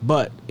Facebook.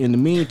 But in the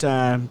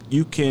meantime,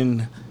 you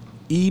can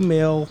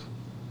email,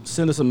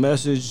 send us a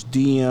message,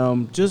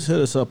 DM, just hit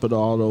us up at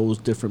all those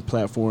different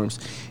platforms.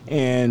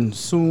 And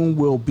soon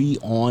we'll be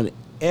on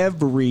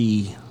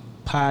every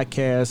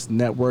podcast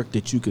network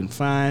that you can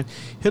find.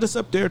 Hit us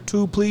up there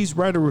too. Please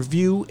write a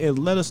review and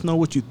let us know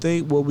what you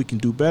think, what we can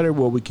do better,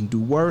 what we can do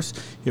worse.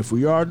 If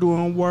we are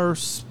doing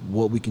worse,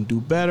 what we can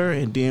do better.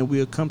 And then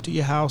we'll come to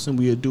your house and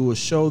we'll do a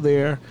show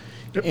there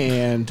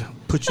and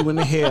put you in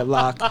a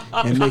headlock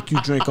and make you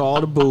drink all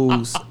the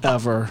booze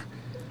ever.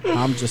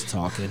 I'm just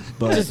talking,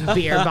 but just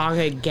beer bong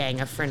a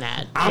gang of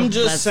Fernet. I'm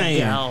just Let's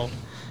saying, go.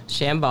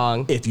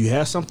 Shambong. If you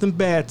have something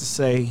bad to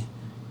say,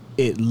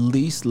 at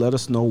least let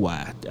us know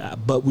why.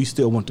 But we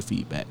still want the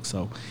feedback.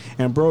 So,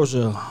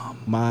 Ambrosia,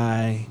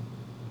 my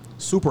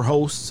super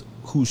host,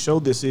 whose show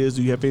this is,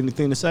 do you have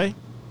anything to say?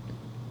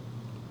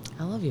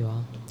 I love you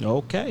all.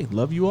 Okay,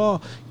 love you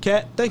all.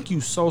 Kat, thank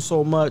you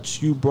so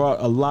much. You brought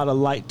a lot of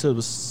light to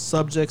the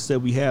subjects that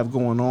we have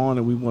going on,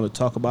 and we want to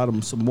talk about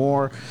them some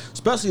more,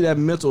 especially that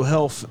mental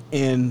health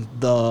in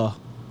the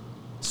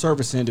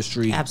service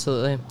industry.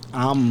 Absolutely.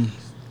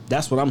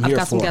 That's what I'm here for. I've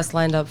got some guests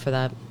lined up for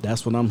that.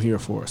 That's what I'm here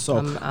for.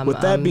 So,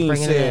 with that being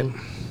said,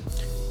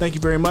 thank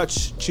you very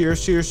much.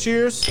 Cheers, cheers,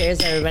 cheers.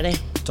 Cheers, everybody.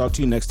 Talk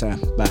to you next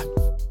time. Bye.